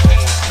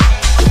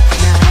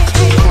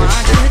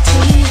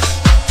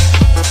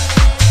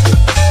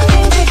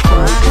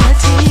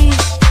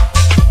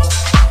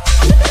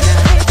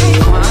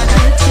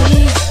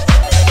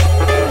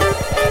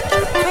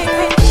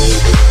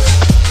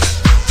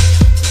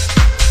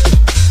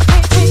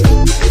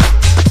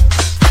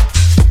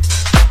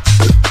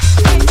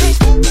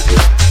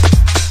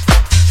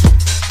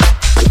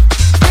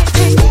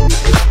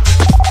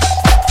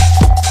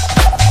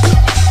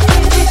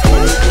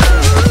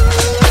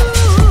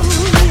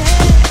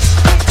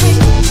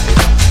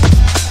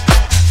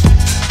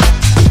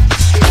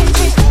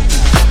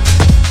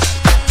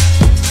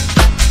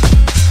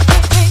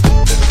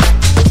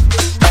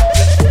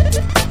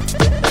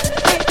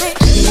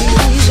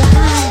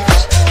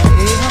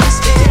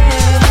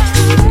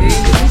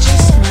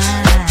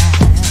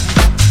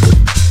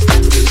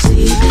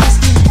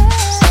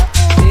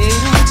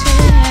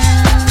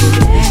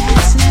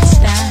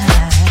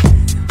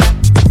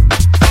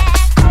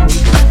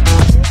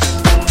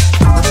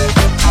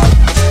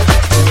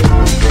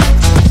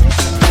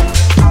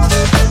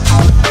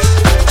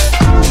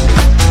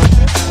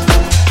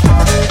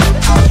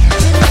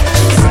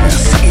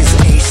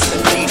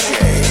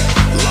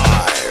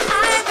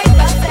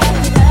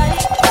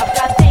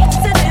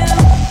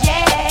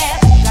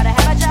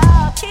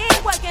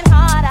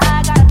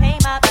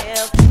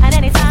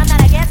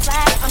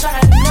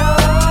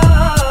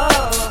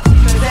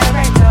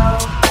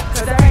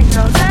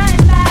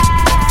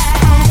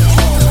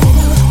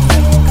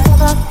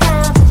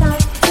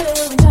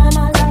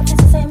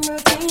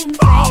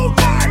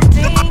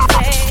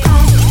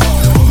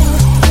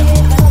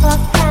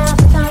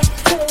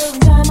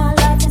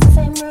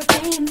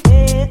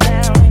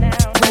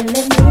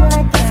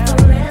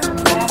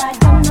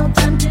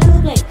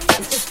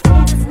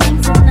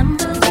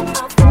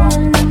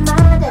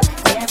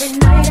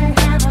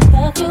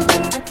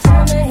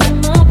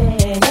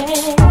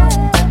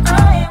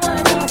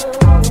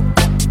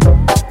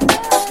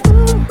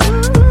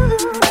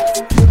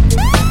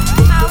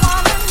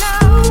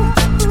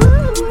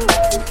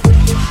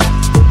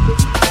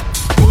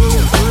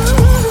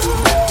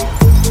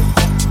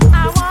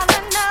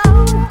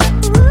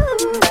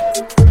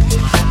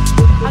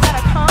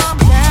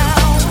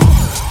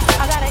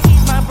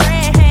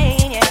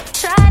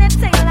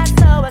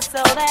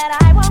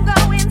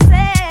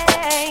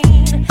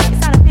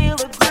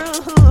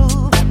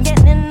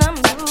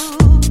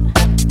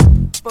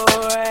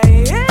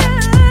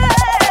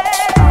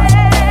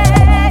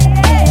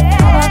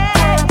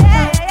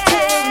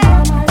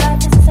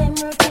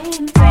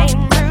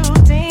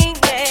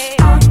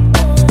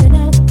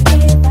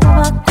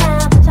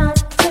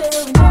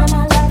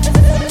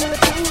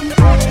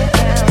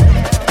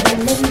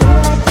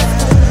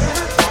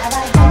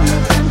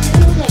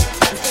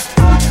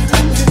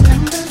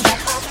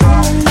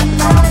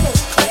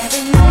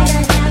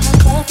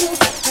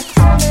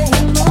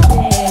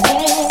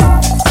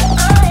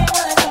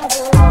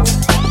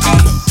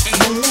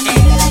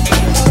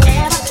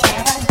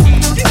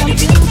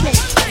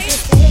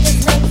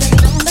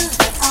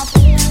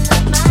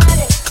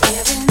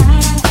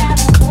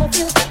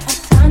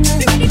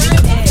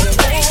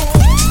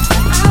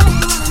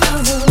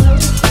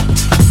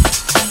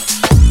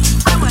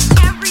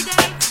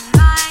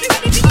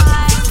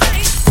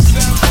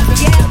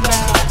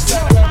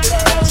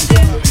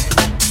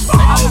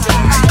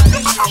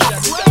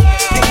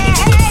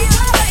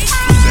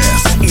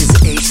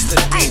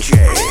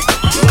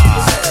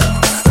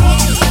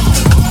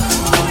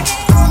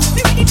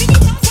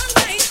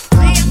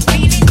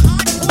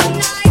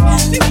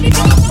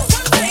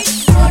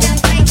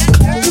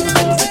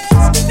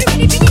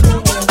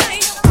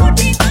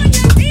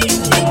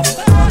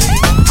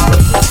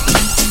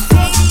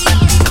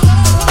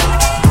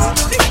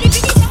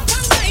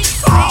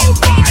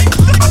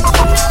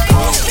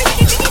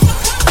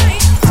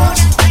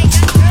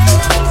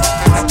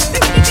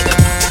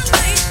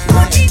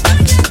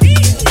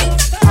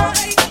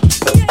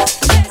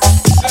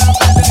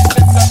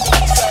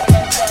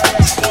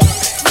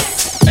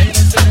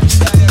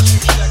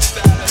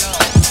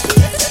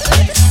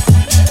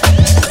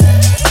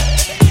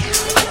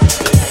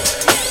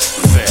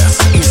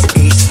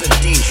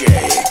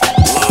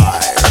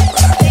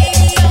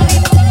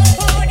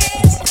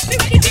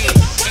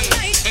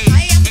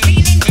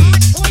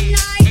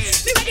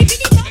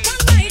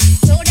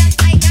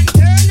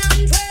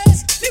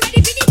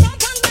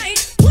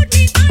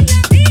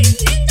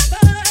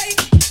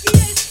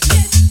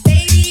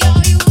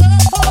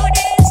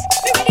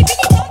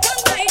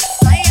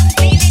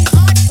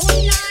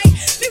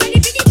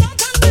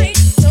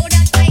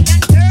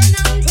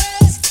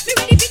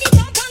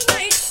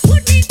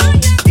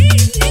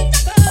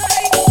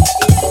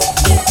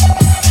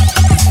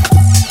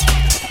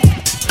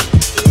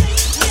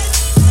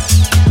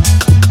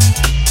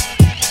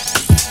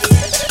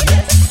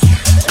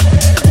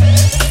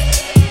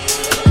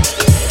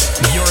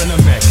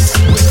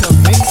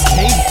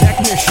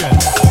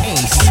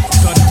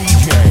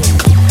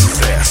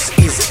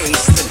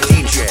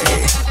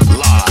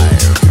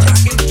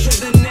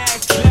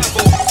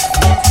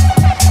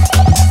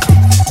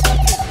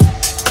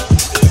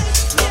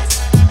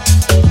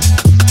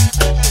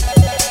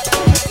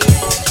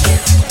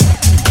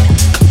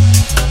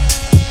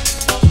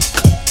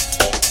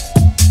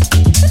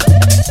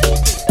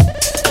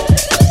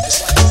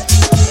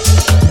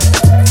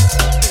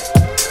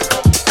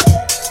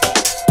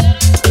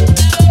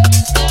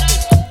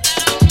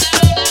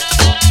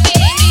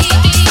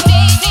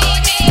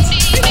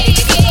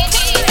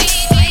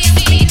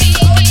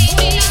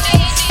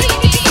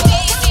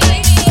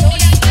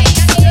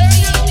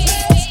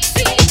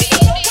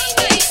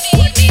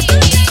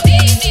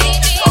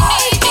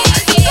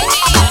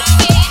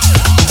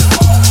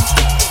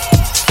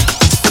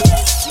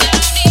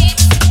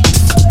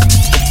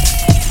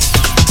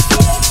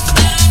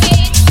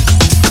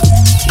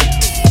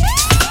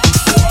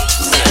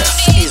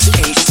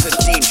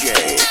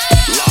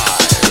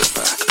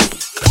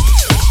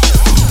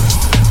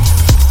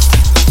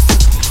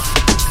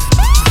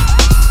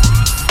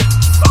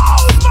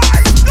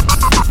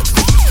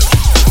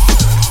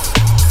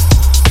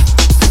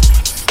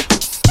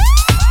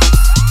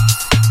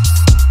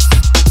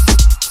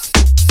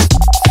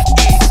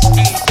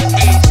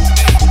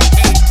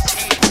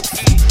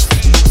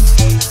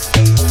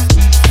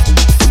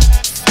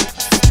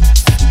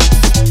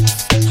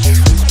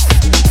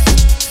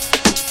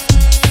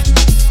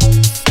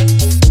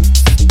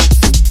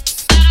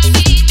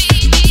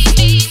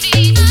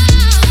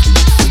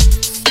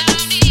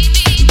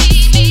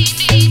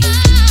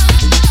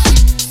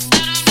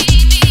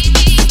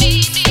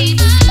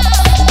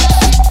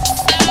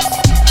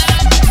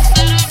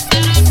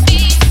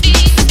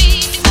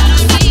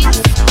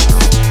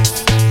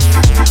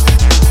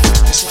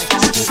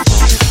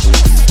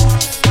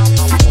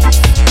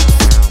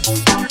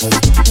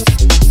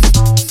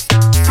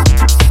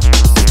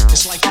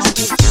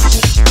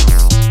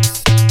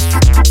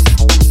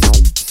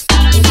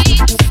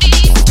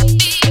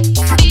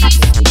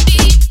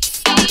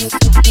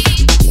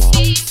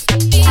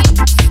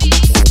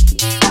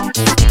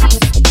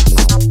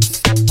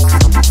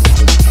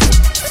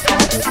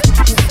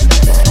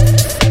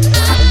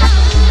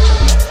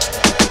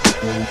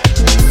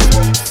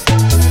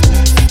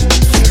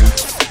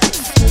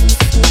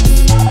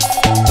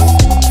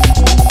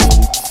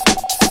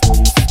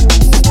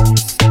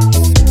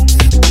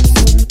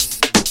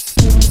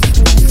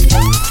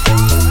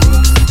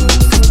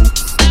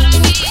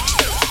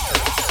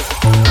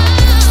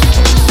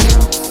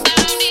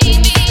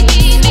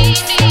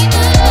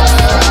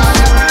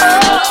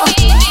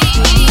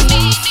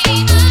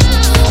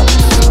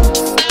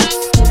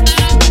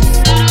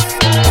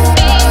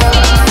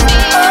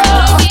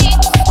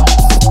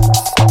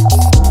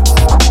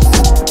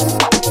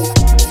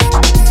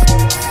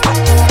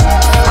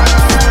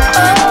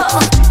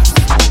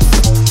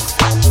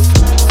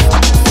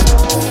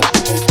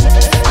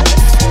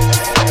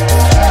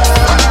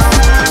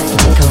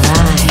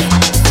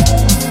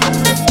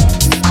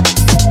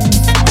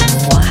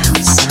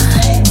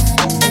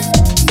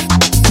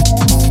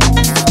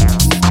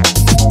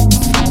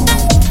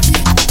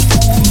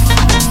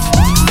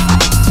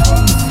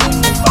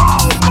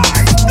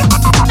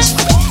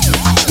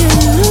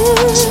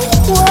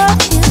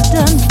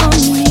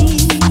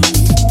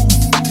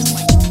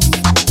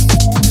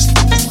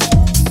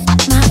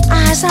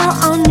 are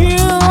on you,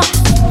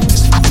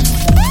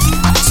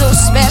 so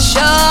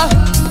special.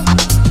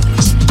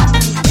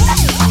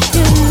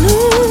 You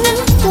knew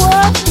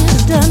what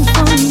you've done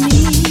for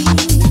me,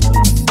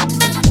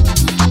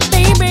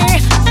 baby.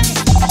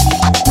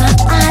 My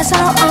eyes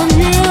are on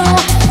you.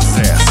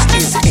 This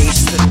is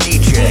Ace the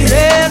DJ.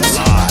 Let's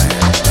Live.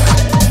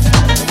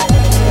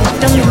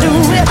 don't do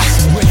it.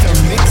 With a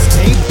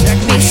mixtape Be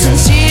technician.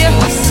 sincere.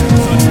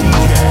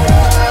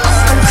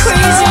 I'm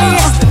crazy.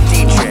 Ace the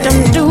DJ.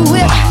 Don't do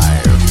it.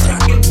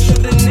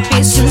 Be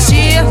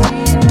sincere.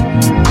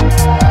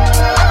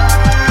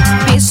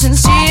 Be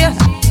sincere.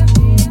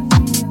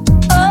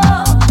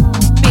 Oh,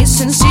 be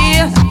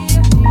sincere.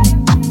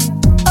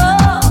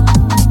 Oh,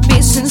 be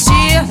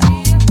sincere.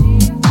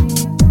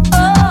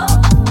 Oh,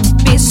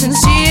 be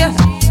sincere.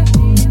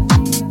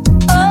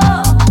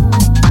 Oh,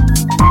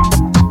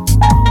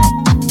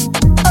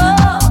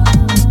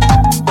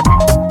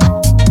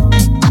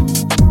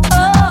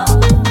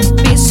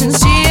 be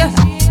sincere.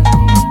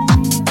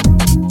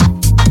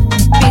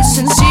 Be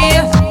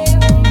sincere.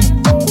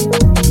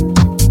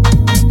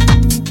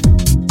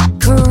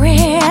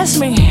 Caress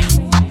me.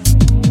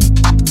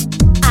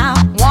 I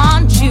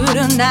want you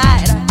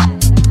tonight.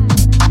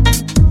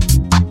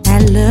 I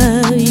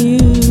love you.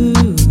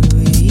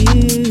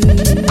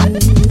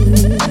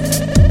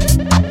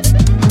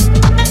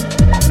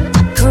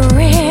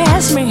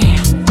 Caress me.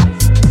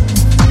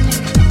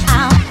 I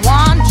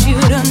want you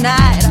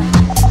tonight.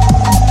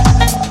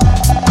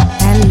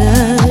 I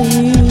love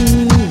you.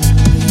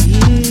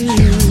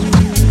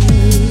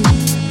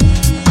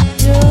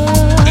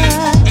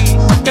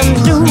 Don't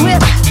do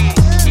it.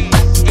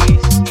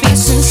 Be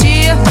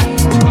sincere.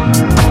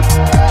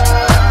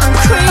 I'm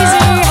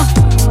crazy.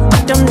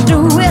 Don't do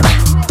it.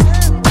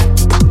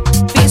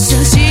 Be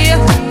sincere.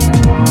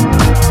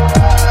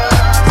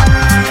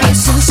 Be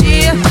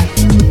sincere.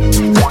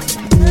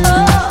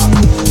 Oh,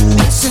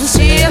 be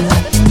sincere.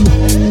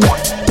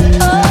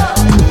 Oh,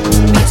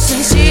 be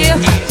sincere.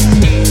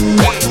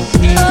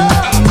 Oh,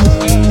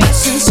 be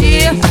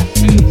sincere.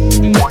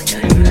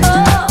 Oh.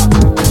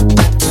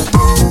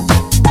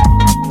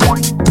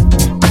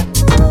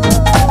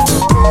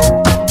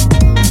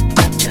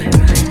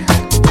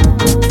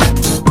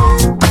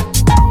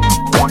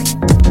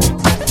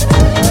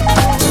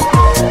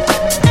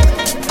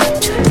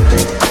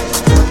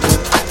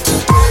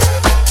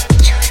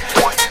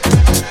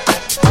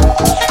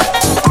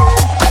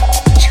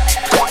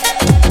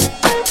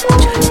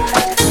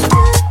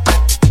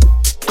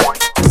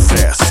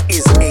 This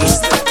is Ace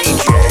the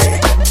DJ.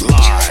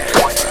 Live.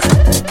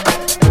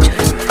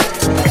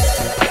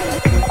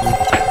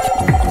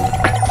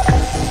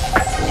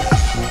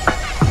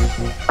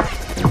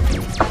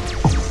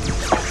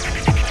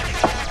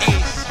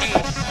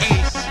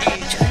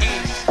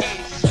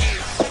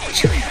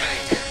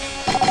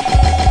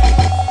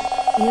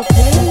 You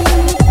play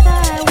with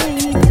fire when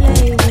you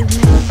play with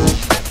me.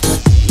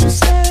 You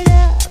stir it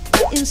up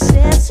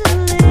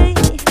incessantly,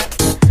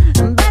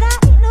 but I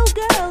ain't no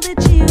girl that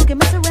you can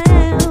mess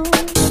around.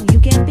 You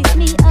can pick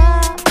me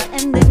up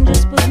and then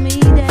just put me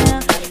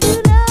down.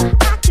 You know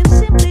I can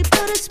simply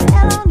put a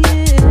spell on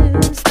you,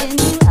 spin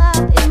you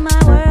up in my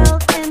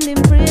world and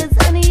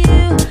imprison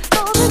you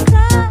for the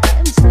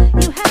crimes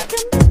you have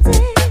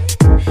committed.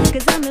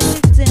 'Cause I'm a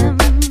victim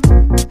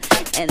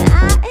and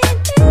I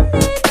ain't in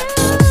it.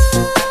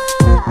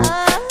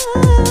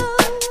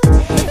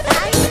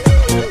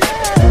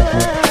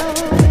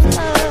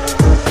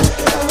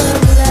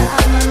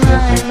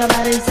 My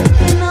body's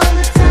aching all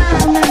the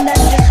time, and I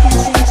just can't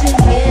seem to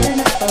get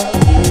enough of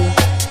you.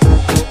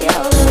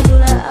 You're the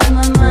ruler of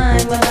my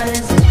mind. My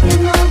body's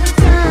aching all the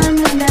time,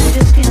 and I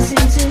just can't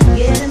seem to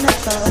get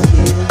enough of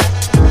you.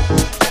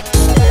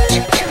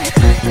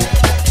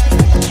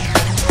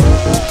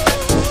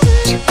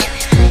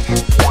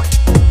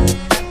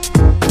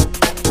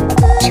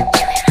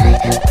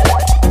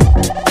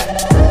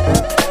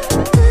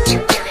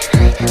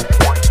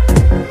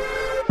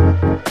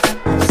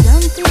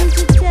 Something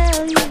to tell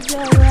you,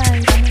 you're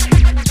right.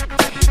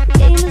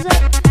 Game is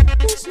up,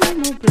 there's no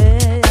more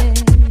play.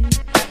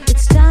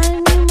 It's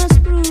time you must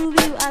prove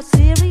you are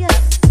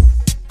serious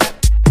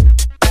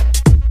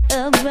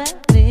about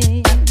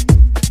me.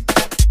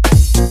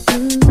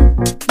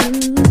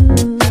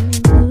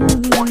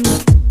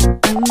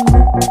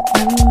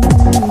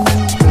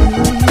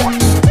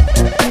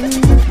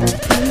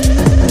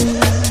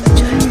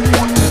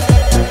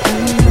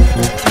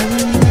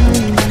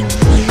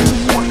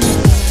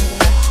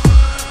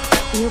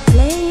 You're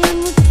playing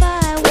with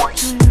fire,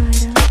 watch me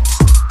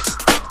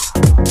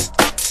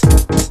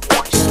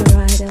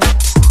right up.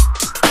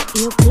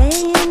 You're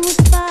playing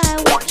with fire,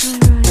 watch me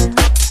right up.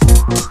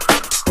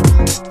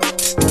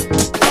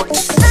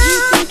 You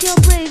think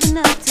you're brave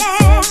enough to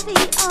carry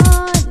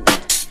on?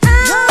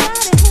 Go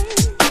right ahead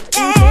and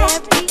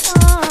carry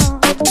on.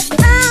 But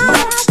I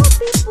won't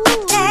be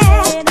fooled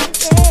again.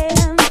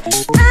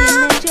 You can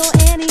let your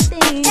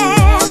anything,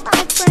 my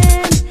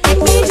friend.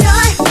 Be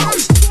joy,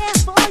 care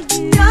for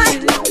you.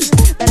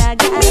 But I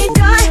gotta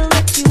feel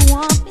that you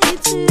want me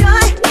to.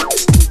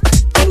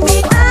 Be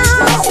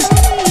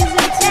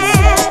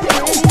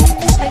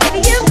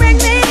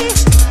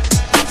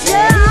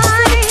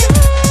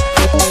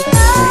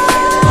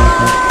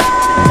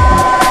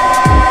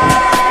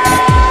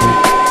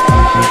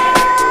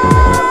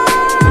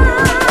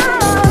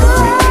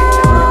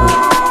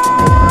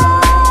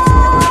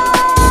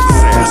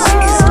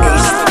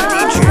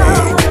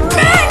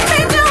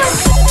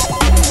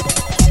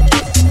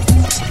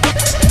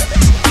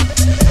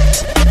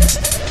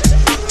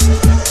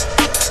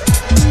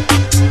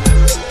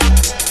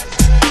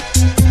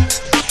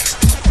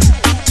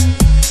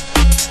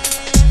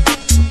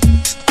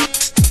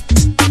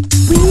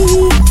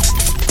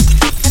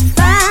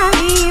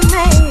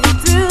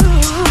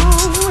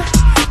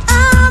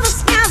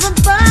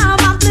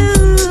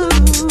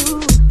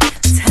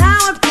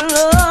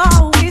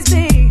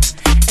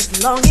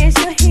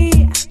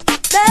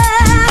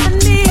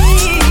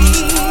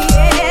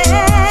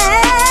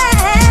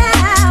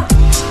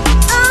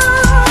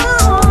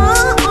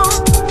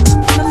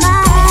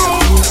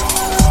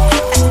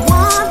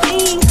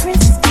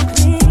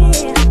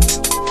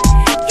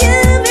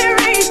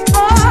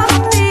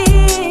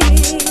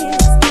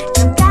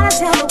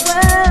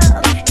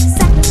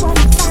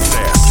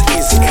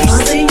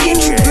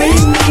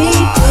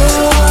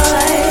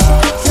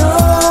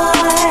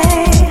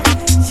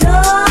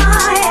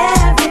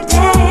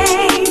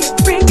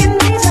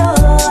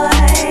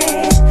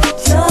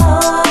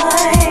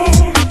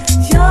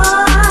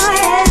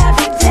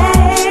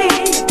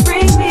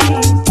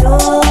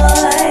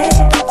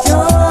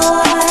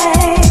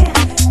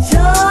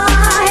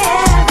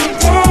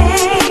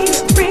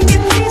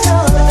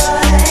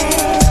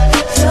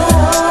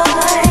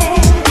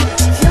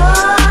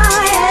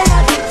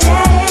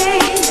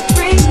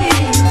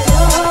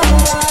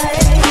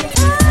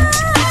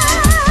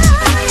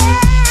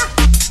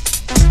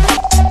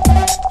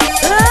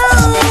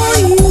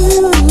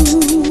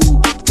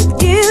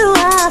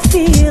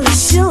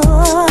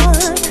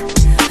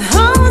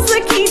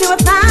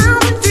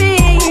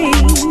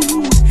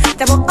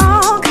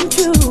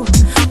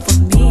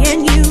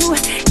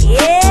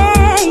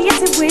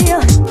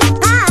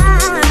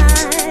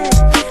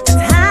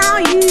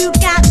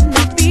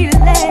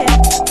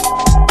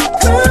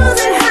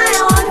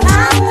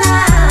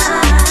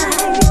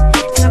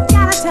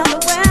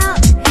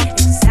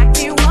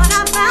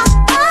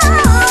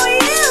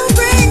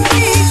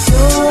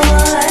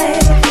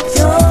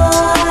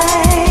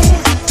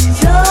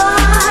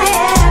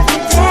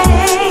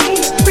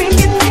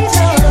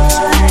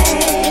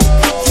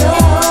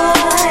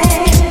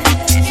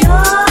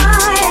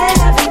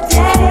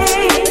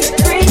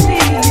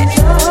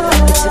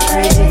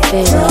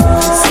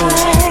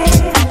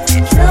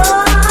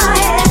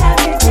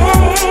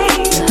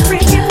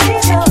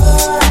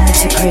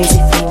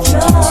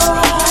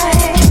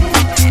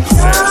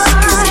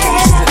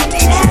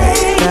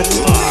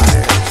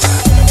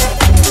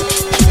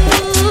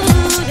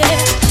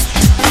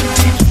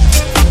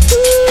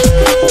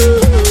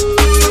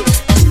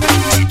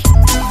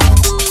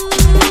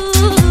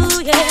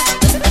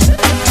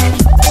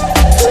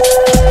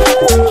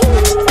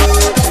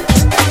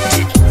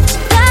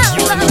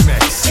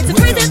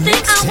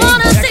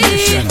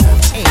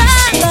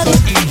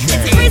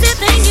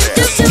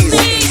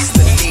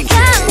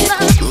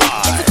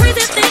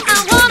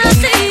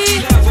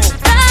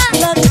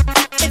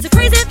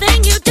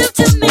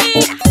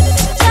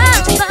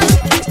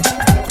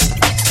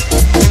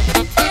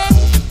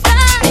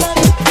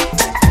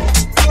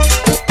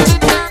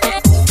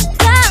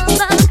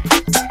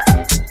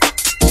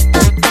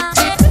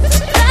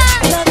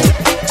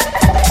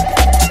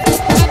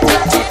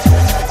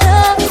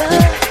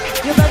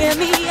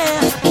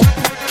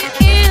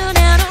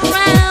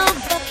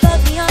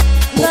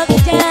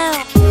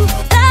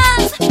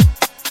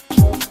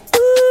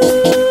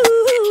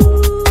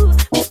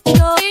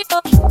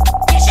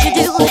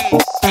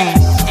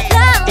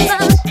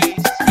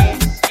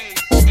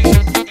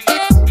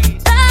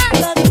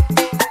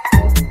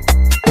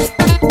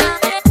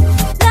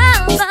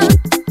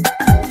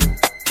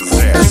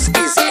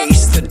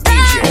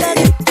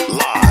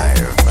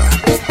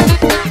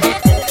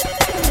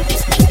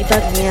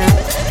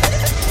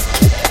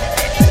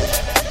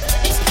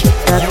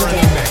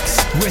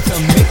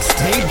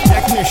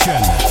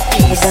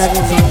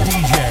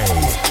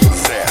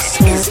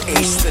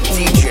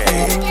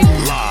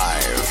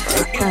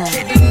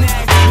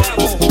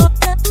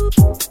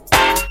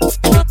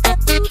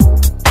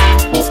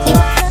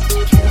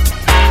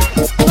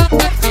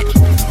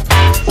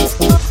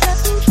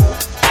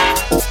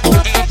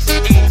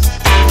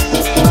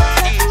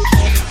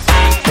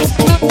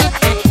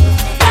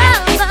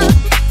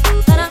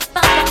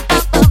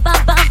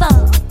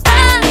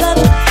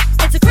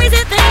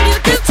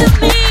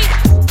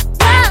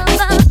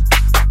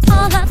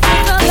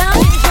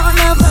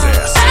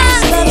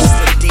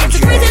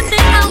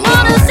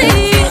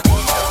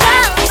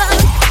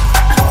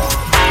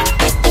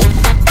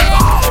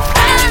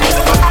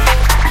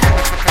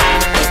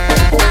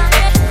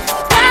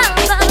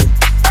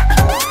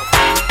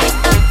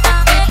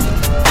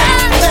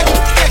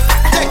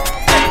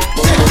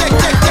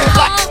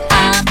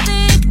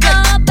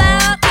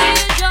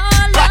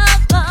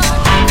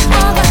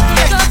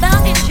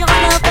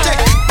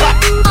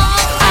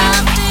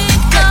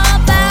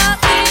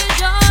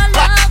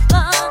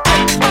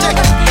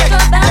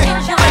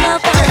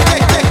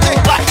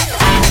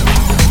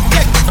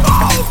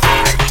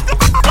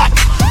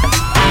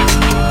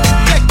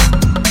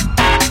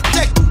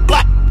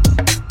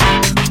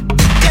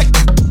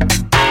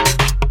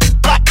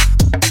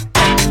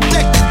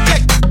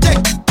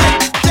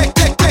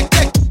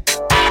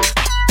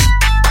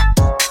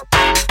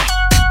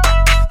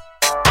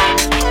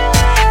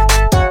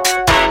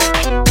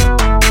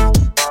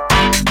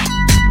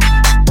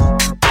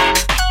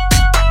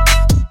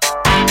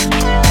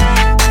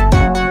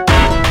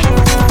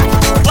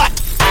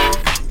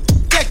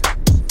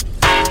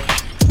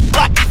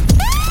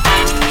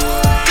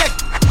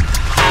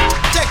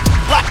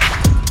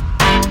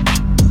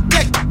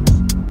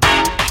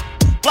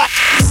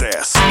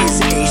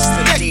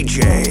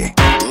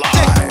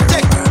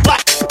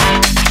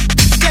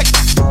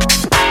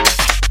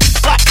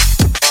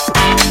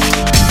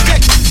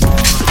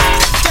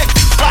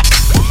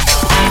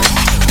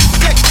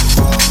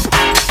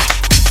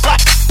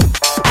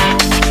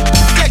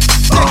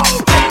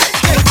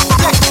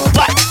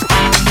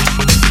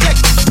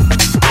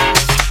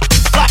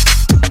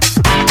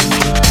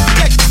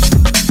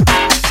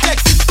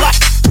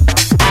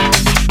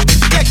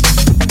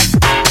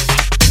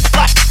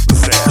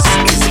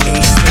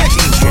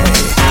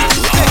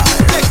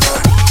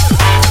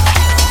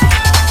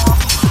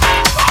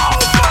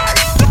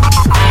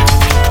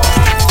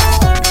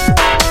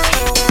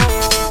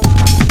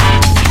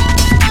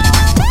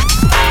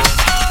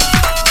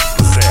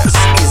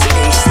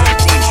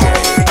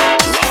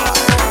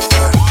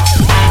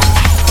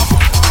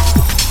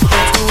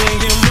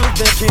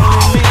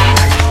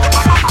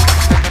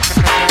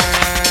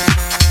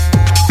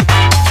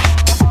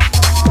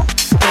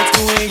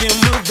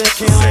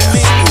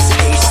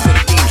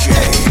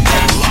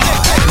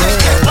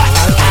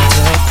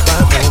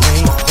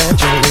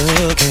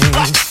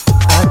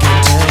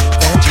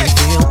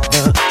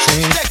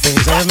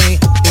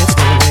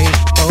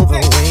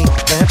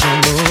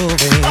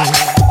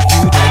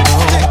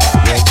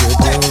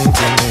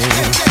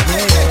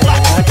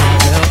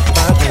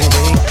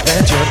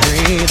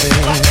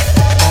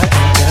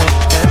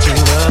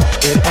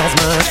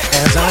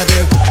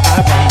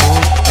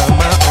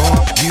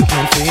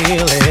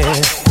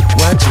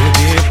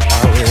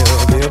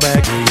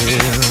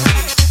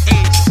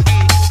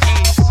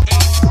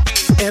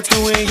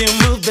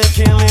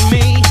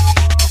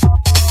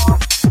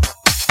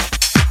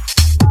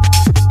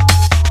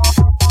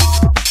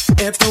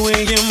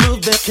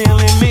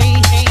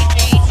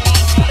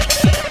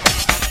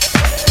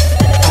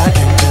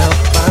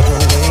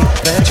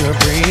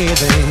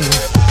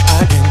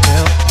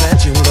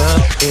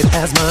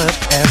as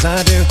much as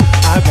I do.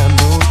 I've got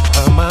moves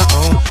of my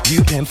own,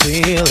 you can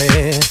feel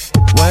it.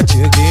 What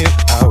you give,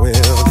 I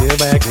will give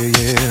back to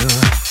you.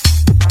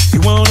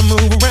 You wanna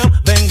move around,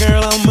 then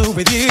girl, I'll move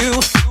with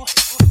you.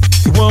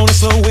 You wanna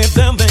slow it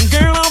down, then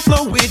girl, I'll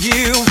flow with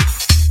you.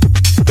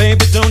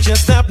 Baby, don't you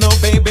stop, no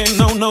baby,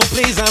 no, no,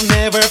 please. I've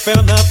never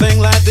felt nothing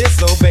like this,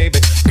 so baby,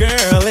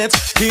 girl,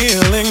 it's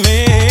killing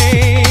me.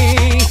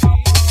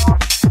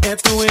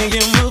 It's the way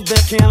you move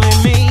that's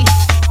killing me.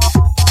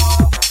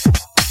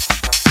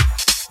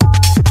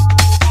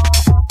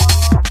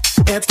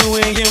 It's the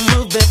way you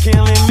move that's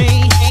killing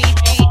me.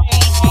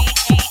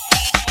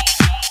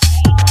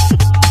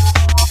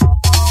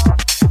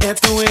 It's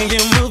the way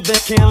you move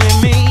that's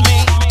killing me.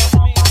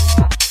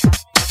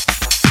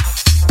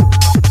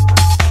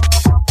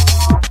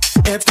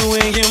 It's the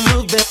way you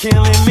move that's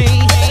killing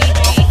me.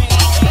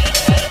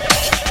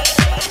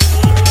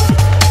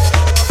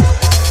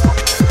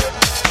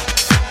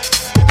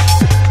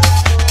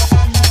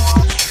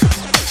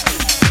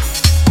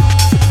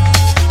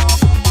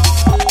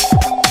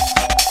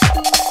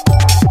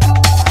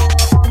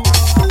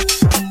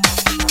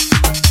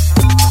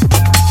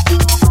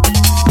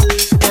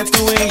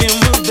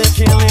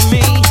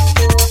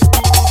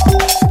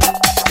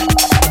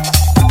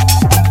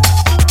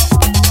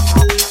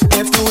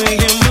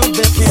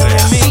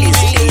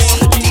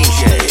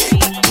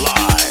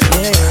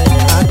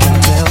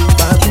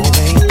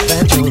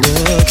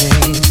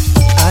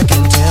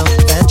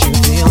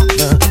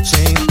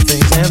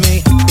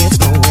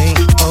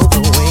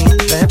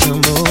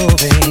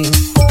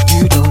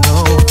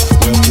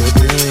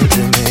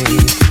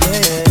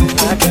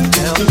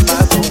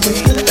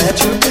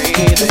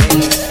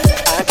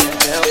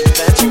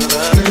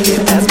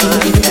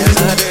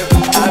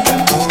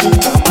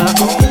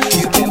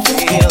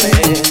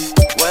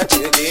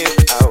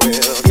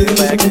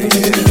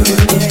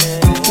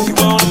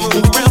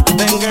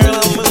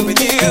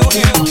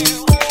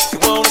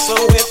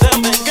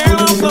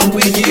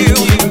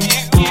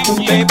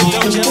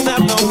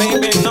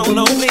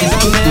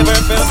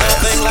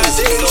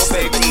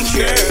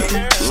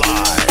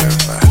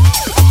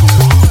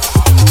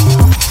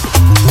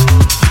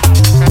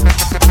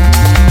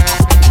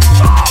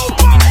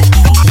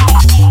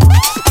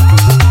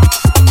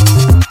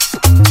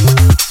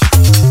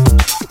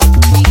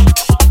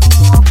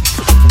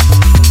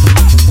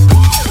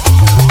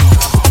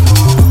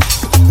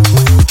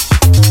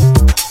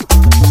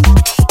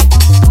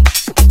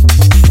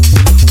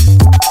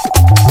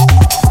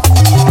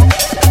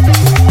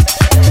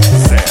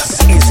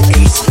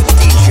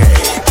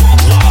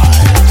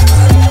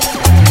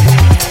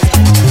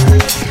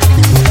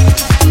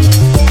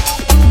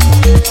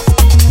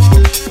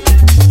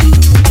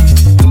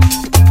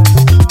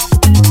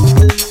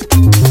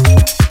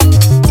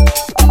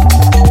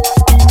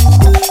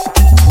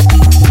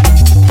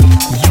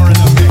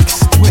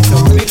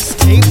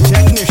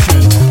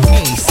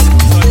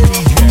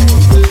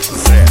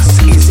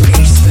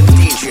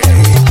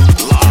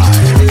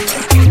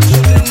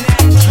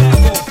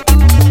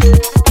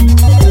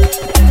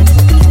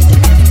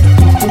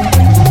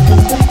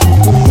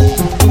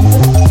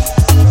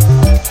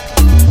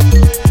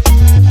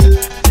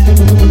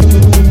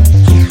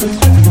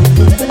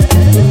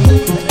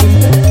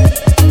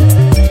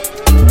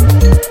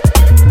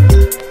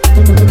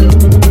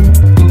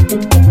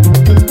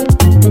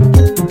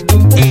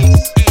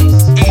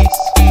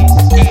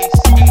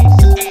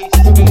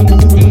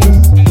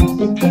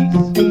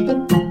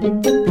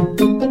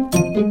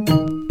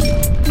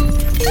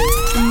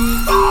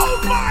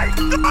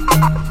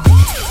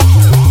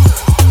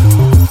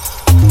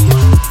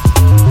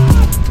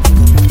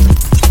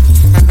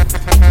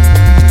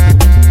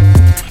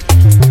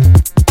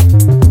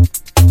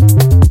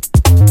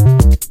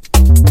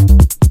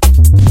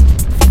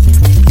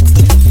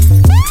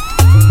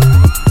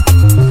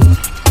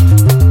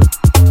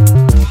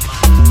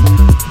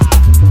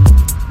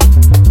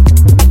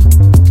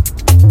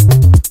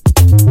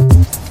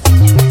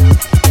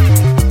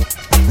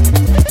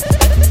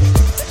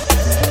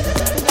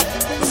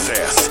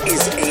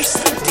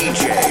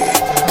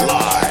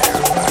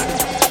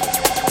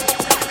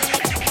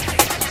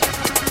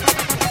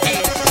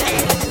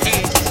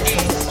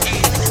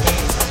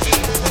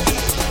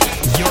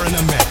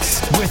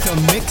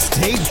 the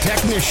Mixtape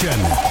Technician,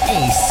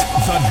 Ace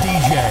the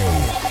DJ.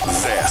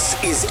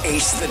 This is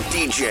Ace the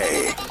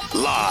DJ,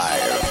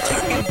 live.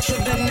 Take it to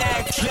the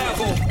next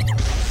level.